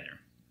banquets together.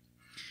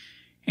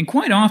 And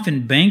quite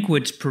often,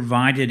 banquets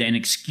provided an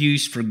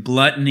excuse for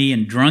gluttony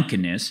and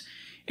drunkenness,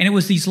 and it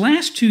was these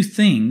last two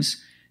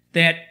things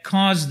that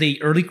caused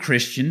the early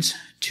Christians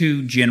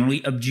to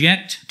generally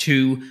object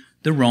to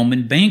the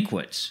Roman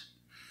banquets.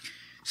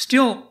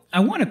 Still, I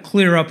want to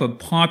clear up a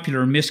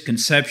popular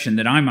misconception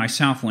that I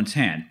myself once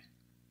had.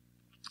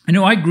 I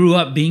know I grew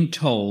up being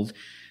told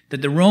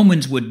that the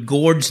Romans would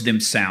gorge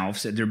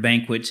themselves at their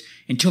banquets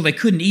until they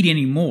couldn't eat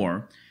any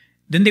more.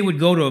 Then they would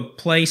go to a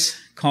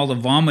place called a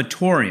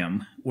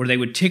vomitorium, where they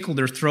would tickle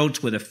their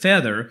throats with a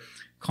feather,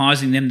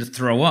 causing them to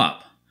throw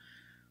up.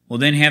 Well,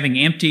 then, having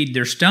emptied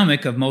their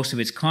stomach of most of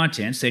its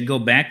contents, they'd go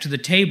back to the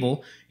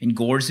table and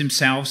gorge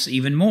themselves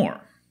even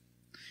more.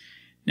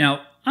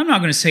 Now, I'm not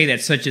going to say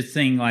that such a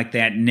thing like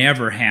that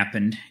never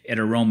happened at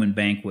a Roman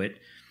banquet,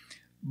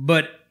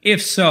 but if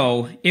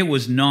so, it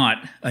was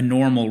not a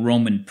normal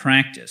Roman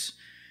practice.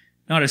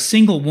 Not a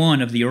single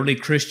one of the early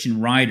Christian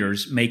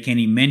writers make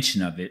any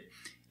mention of it,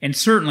 and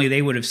certainly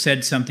they would have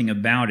said something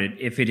about it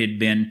if it had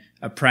been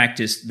a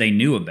practice they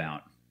knew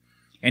about.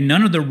 And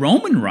none of the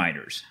Roman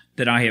writers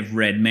that I have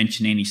read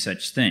mention any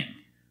such thing.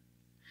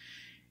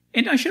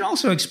 And I should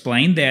also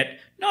explain that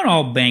not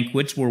all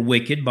banquets were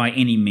wicked by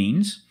any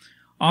means.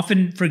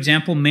 Often, for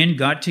example, men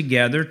got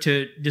together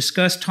to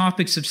discuss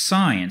topics of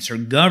science or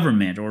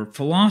government or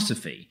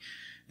philosophy.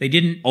 They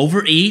didn't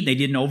overeat, they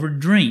didn't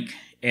overdrink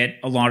at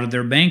a lot of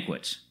their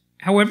banquets.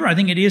 However, I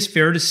think it is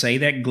fair to say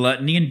that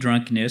gluttony and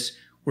drunkenness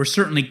were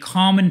certainly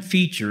common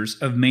features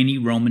of many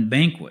Roman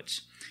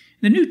banquets.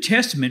 The New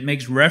Testament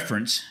makes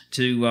reference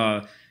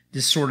to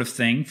this sort of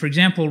thing. For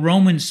example,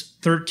 Romans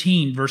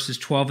 13, verses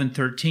 12 and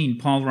 13,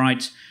 Paul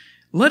writes,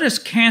 "Let us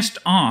cast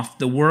off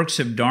the works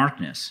of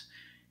darkness,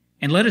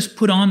 and let us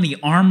put on the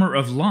armor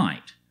of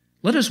light.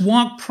 Let us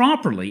walk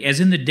properly as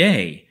in the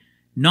day,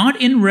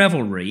 not in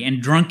revelry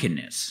and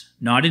drunkenness,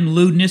 not in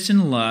lewdness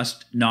and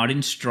lust, not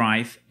in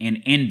strife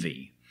and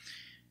envy."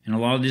 And a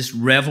lot of this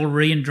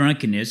revelry and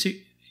drunkenness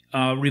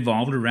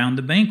revolved around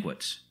the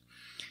banquets.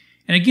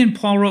 And again,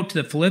 Paul wrote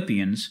to the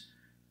Philippians,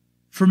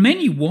 "For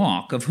many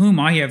walk, of whom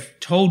I have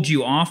told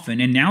you often,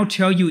 and now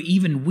tell you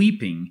even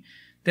weeping,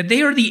 that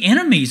they are the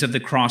enemies of the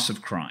cross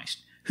of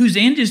Christ, whose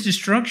end is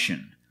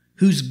destruction,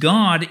 whose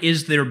God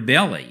is their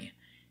belly,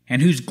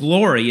 and whose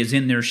glory is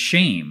in their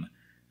shame,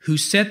 who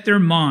set their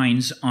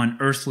minds on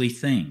earthly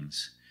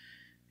things."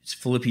 It's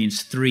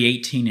Philippians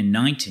 3:18 and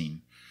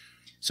 19.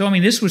 So,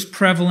 this was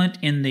prevalent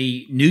in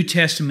the New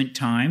Testament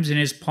times, and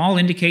as Paul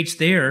indicates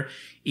there,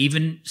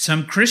 even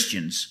some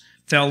Christians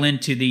fell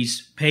into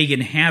these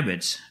pagan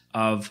habits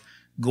of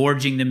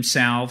gorging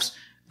themselves,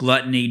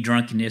 gluttony,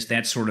 drunkenness,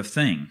 that sort of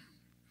thing.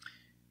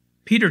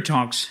 Peter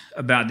talks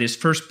about this,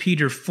 1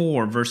 Peter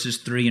 4, verses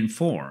 3 and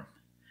 4.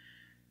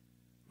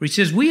 Where he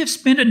says, "We have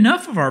spent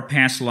enough of our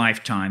past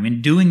lifetime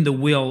in doing the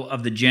will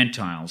of the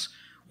Gentiles,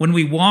 when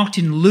we walked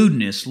in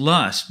lewdness,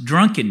 lust,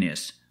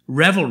 drunkenness,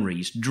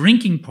 revelries,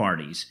 drinking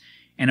parties,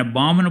 and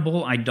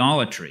abominable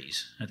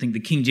idolatries." I think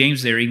the King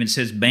James there even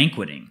says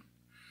banqueting.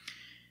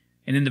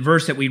 And in the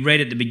verse that we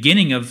read at the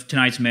beginning of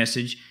tonight's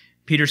message,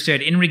 Peter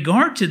said, "In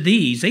regard to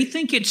these, they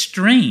think it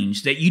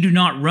strange that you do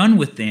not run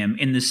with them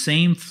in the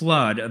same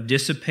flood of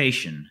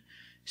dissipation,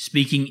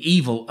 speaking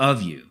evil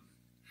of you."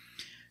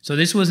 So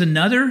this was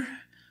another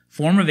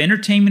form of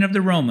entertainment of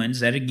the Romans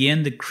that,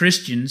 again, the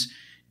Christians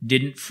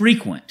didn't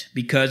frequent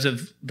because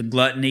of the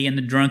gluttony and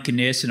the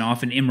drunkenness and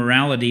often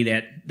immorality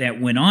that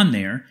went on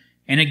there.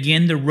 And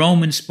again, the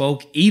Romans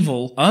spoke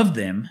evil of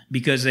them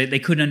because they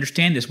couldn't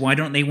understand this. Why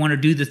don't they want to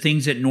do the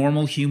things that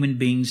normal human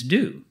beings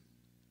do?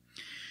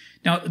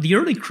 Now, the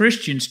early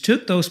Christians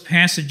took those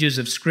passages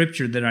of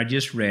Scripture that I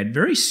just read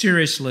very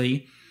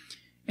seriously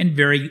and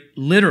very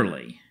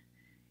literally.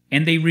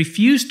 And they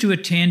refused to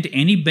attend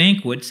any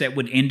banquets that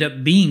would end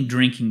up being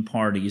drinking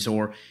parties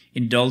or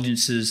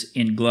indulgences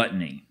in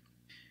gluttony.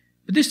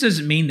 But this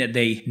doesn't mean that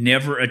they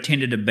never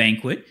attended a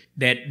banquet,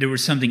 that there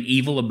was something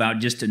evil about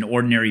just an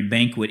ordinary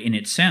banquet in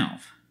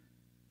itself.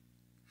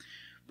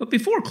 But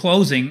before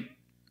closing,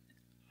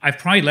 I've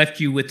probably left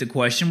you with the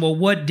question, well,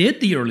 what did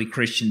the early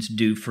Christians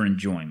do for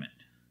enjoyment?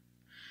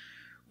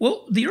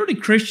 Well, the early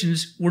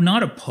Christians were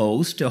not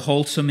opposed to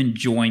wholesome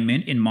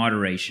enjoyment in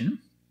moderation.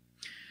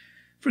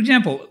 For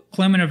example,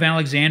 Clement of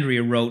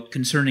Alexandria wrote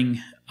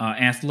concerning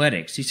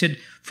athletics. He said,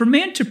 "For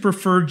men to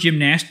prefer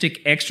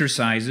gymnastic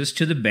exercises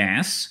to the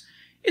baths,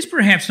 is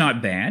perhaps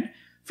not bad,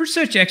 for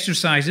such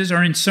exercises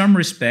are in some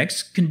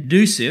respects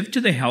conducive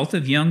to the health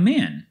of young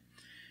men.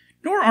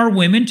 Nor are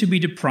women to be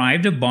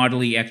deprived of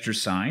bodily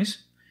exercise.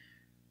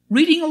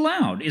 Reading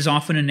aloud is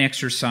often an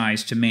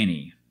exercise to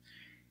many.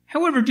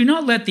 However, do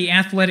not let the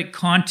athletic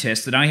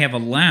contest that I have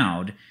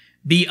allowed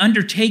be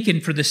undertaken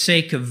for the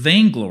sake of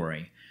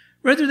vainglory.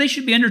 Rather, they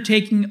should be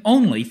undertaken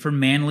only for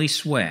manly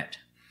sweat.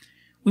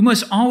 We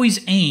must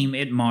always aim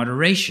at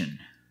moderation.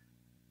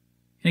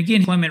 And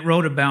again, Clement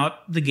wrote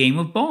about the game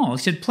of ball.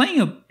 He said,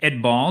 playing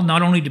at ball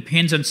not only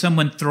depends on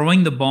someone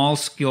throwing the ball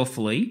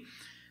skillfully,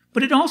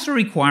 but it also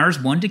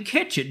requires one to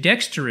catch it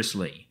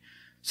dexterously,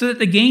 so that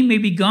the game may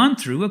be gone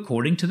through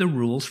according to the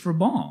rules for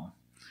ball.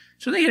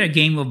 So they had a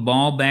game of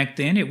ball back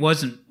then. It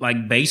wasn't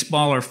like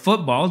baseball or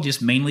football,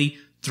 just mainly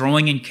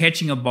throwing and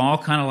catching a ball,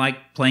 kind of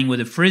like playing with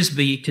a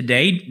frisbee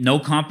today. No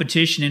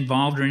competition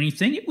involved or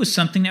anything. It was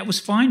something that was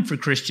fine for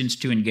Christians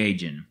to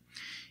engage in.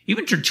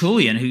 Even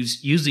Tertullian,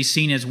 who's usually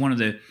seen as one of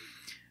the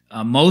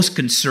most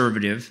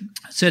conservative,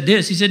 said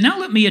this. He said, "Now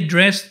let me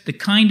address the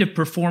kind of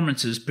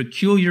performances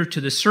peculiar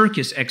to the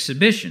circus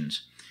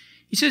exhibitions."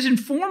 He says, "In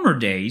former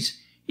days,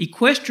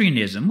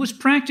 equestrianism was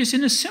practiced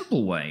in a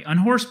simple way, on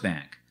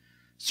horseback.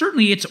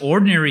 Certainly its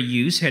ordinary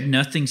use had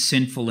nothing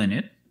sinful in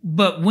it,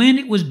 but when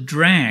it was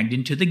dragged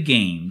into the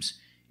games,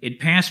 it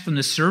passed from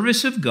the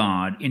service of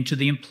God into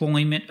the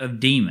employment of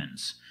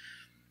demons."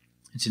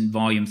 It's in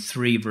volume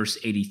 3, verse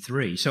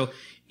 83. So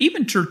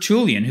even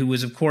Tertullian, who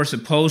was, of course,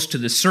 opposed to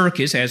the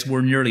circus, as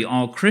were nearly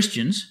all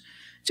Christians,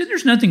 said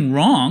there's nothing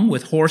wrong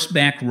with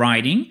horseback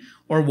riding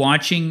or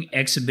watching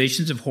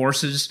exhibitions of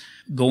horses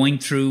going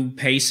through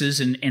paces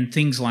and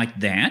things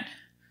like that.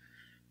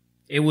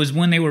 It was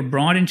when they were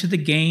brought into the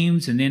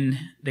games and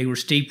then they were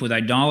steeped with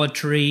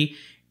idolatry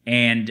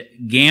and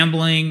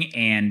gambling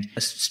and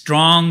a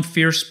strong,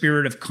 fierce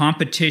spirit of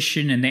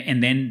competition and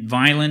then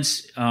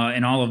violence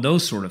and all of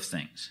those sort of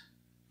things.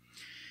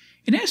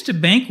 And as to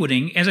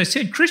banqueting, as I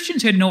said,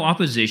 Christians had no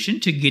opposition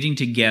to getting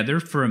together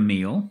for a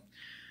meal.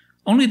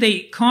 Only they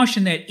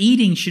cautioned that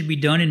eating should be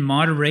done in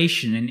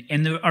moderation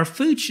and our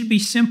food should be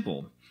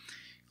simple.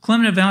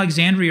 Clement of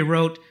Alexandria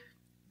wrote,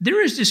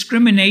 "There is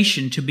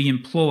discrimination to be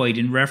employed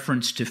in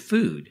reference to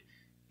food.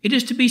 It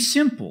is to be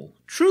simple,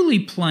 truly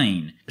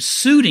plain,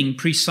 suiting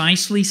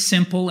precisely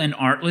simple and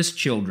artless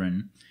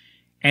children,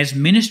 as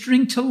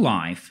ministering to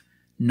life,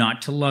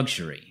 not to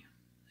luxury."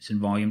 It's in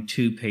volume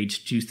 2,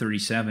 page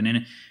 237.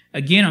 And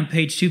again, on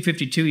page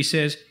 252, he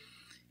says,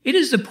 "It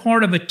is the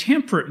part of a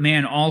temperate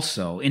man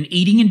also, in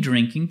eating and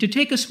drinking, to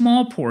take a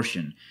small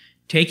portion,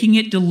 taking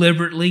it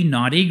deliberately,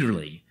 not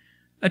eagerly.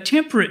 A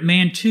temperate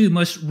man, too,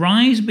 must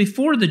rise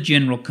before the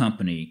general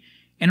company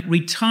and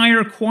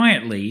retire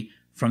quietly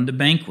from the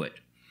banquet."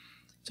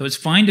 So it's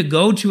fine to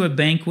go to a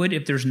banquet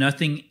if there's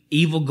nothing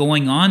evil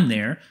going on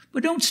there,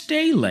 but don't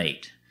stay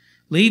late.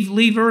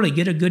 Leave early,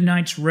 get a good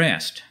night's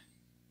rest.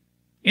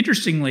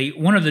 Interestingly,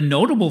 one of the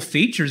notable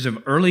features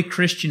of early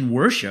Christian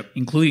worship,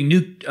 including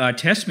New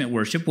Testament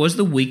worship, was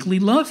the weekly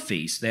love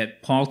feast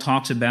that Paul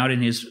talks about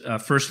in his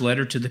first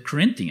letter to the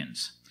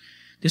Corinthians.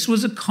 This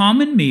was a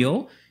common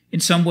meal, in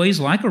some ways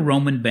like a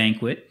Roman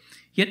banquet,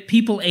 yet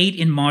people ate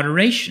in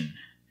moderation.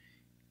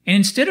 And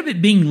instead of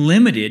it being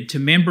limited to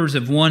members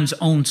of one's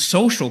own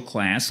social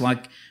class,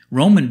 like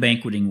Roman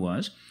banqueting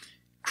was,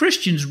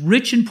 Christians,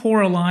 rich and poor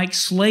alike,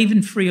 slave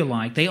and free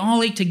alike, they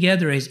all ate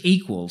together as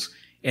equals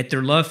at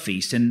their love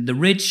feast, and the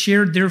rich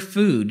shared their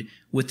food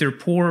with their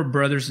poorer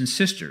brothers and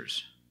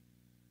sisters.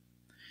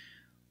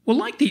 Well,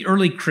 like the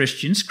early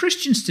Christians,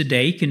 Christians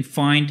today can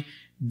find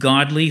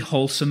godly,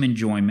 wholesome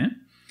enjoyment.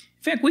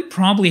 In fact, we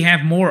probably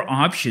have more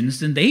options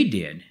than they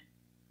did.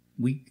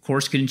 We, of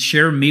course, can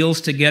share meals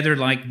together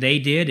like they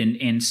did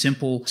and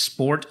simple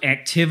sport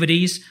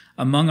activities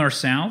among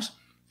ourselves.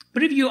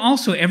 But have you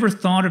also ever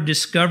thought of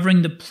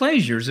discovering the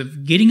pleasures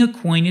of getting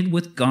acquainted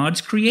with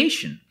God's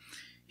creation?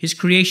 His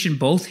creation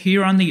both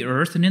here on the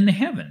earth and in the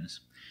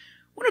heavens.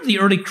 One of the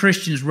early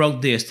Christians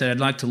wrote this that I'd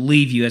like to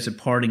leave you as a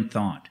parting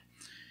thought.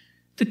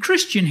 "The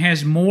Christian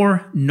has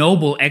more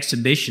noble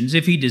exhibitions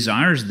if he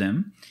desires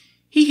them.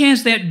 He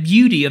has that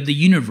beauty of the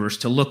universe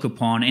to look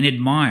upon and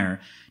admire,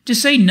 to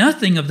say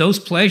nothing of those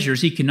pleasures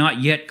he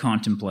cannot yet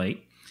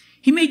contemplate.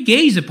 He may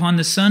gaze upon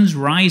the sun's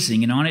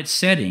rising and on its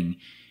setting,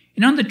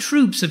 and on the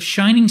troops of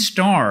shining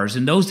stars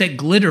and those that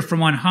glitter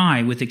from on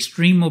high with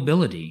extreme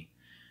mobility.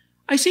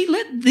 I say,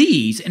 let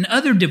these and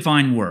other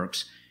divine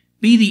works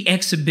be the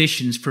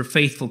exhibitions for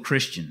faithful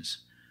Christians.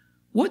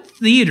 What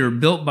theater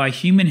built by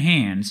human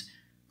hands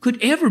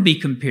could ever be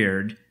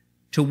compared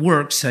to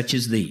works such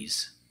as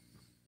these?"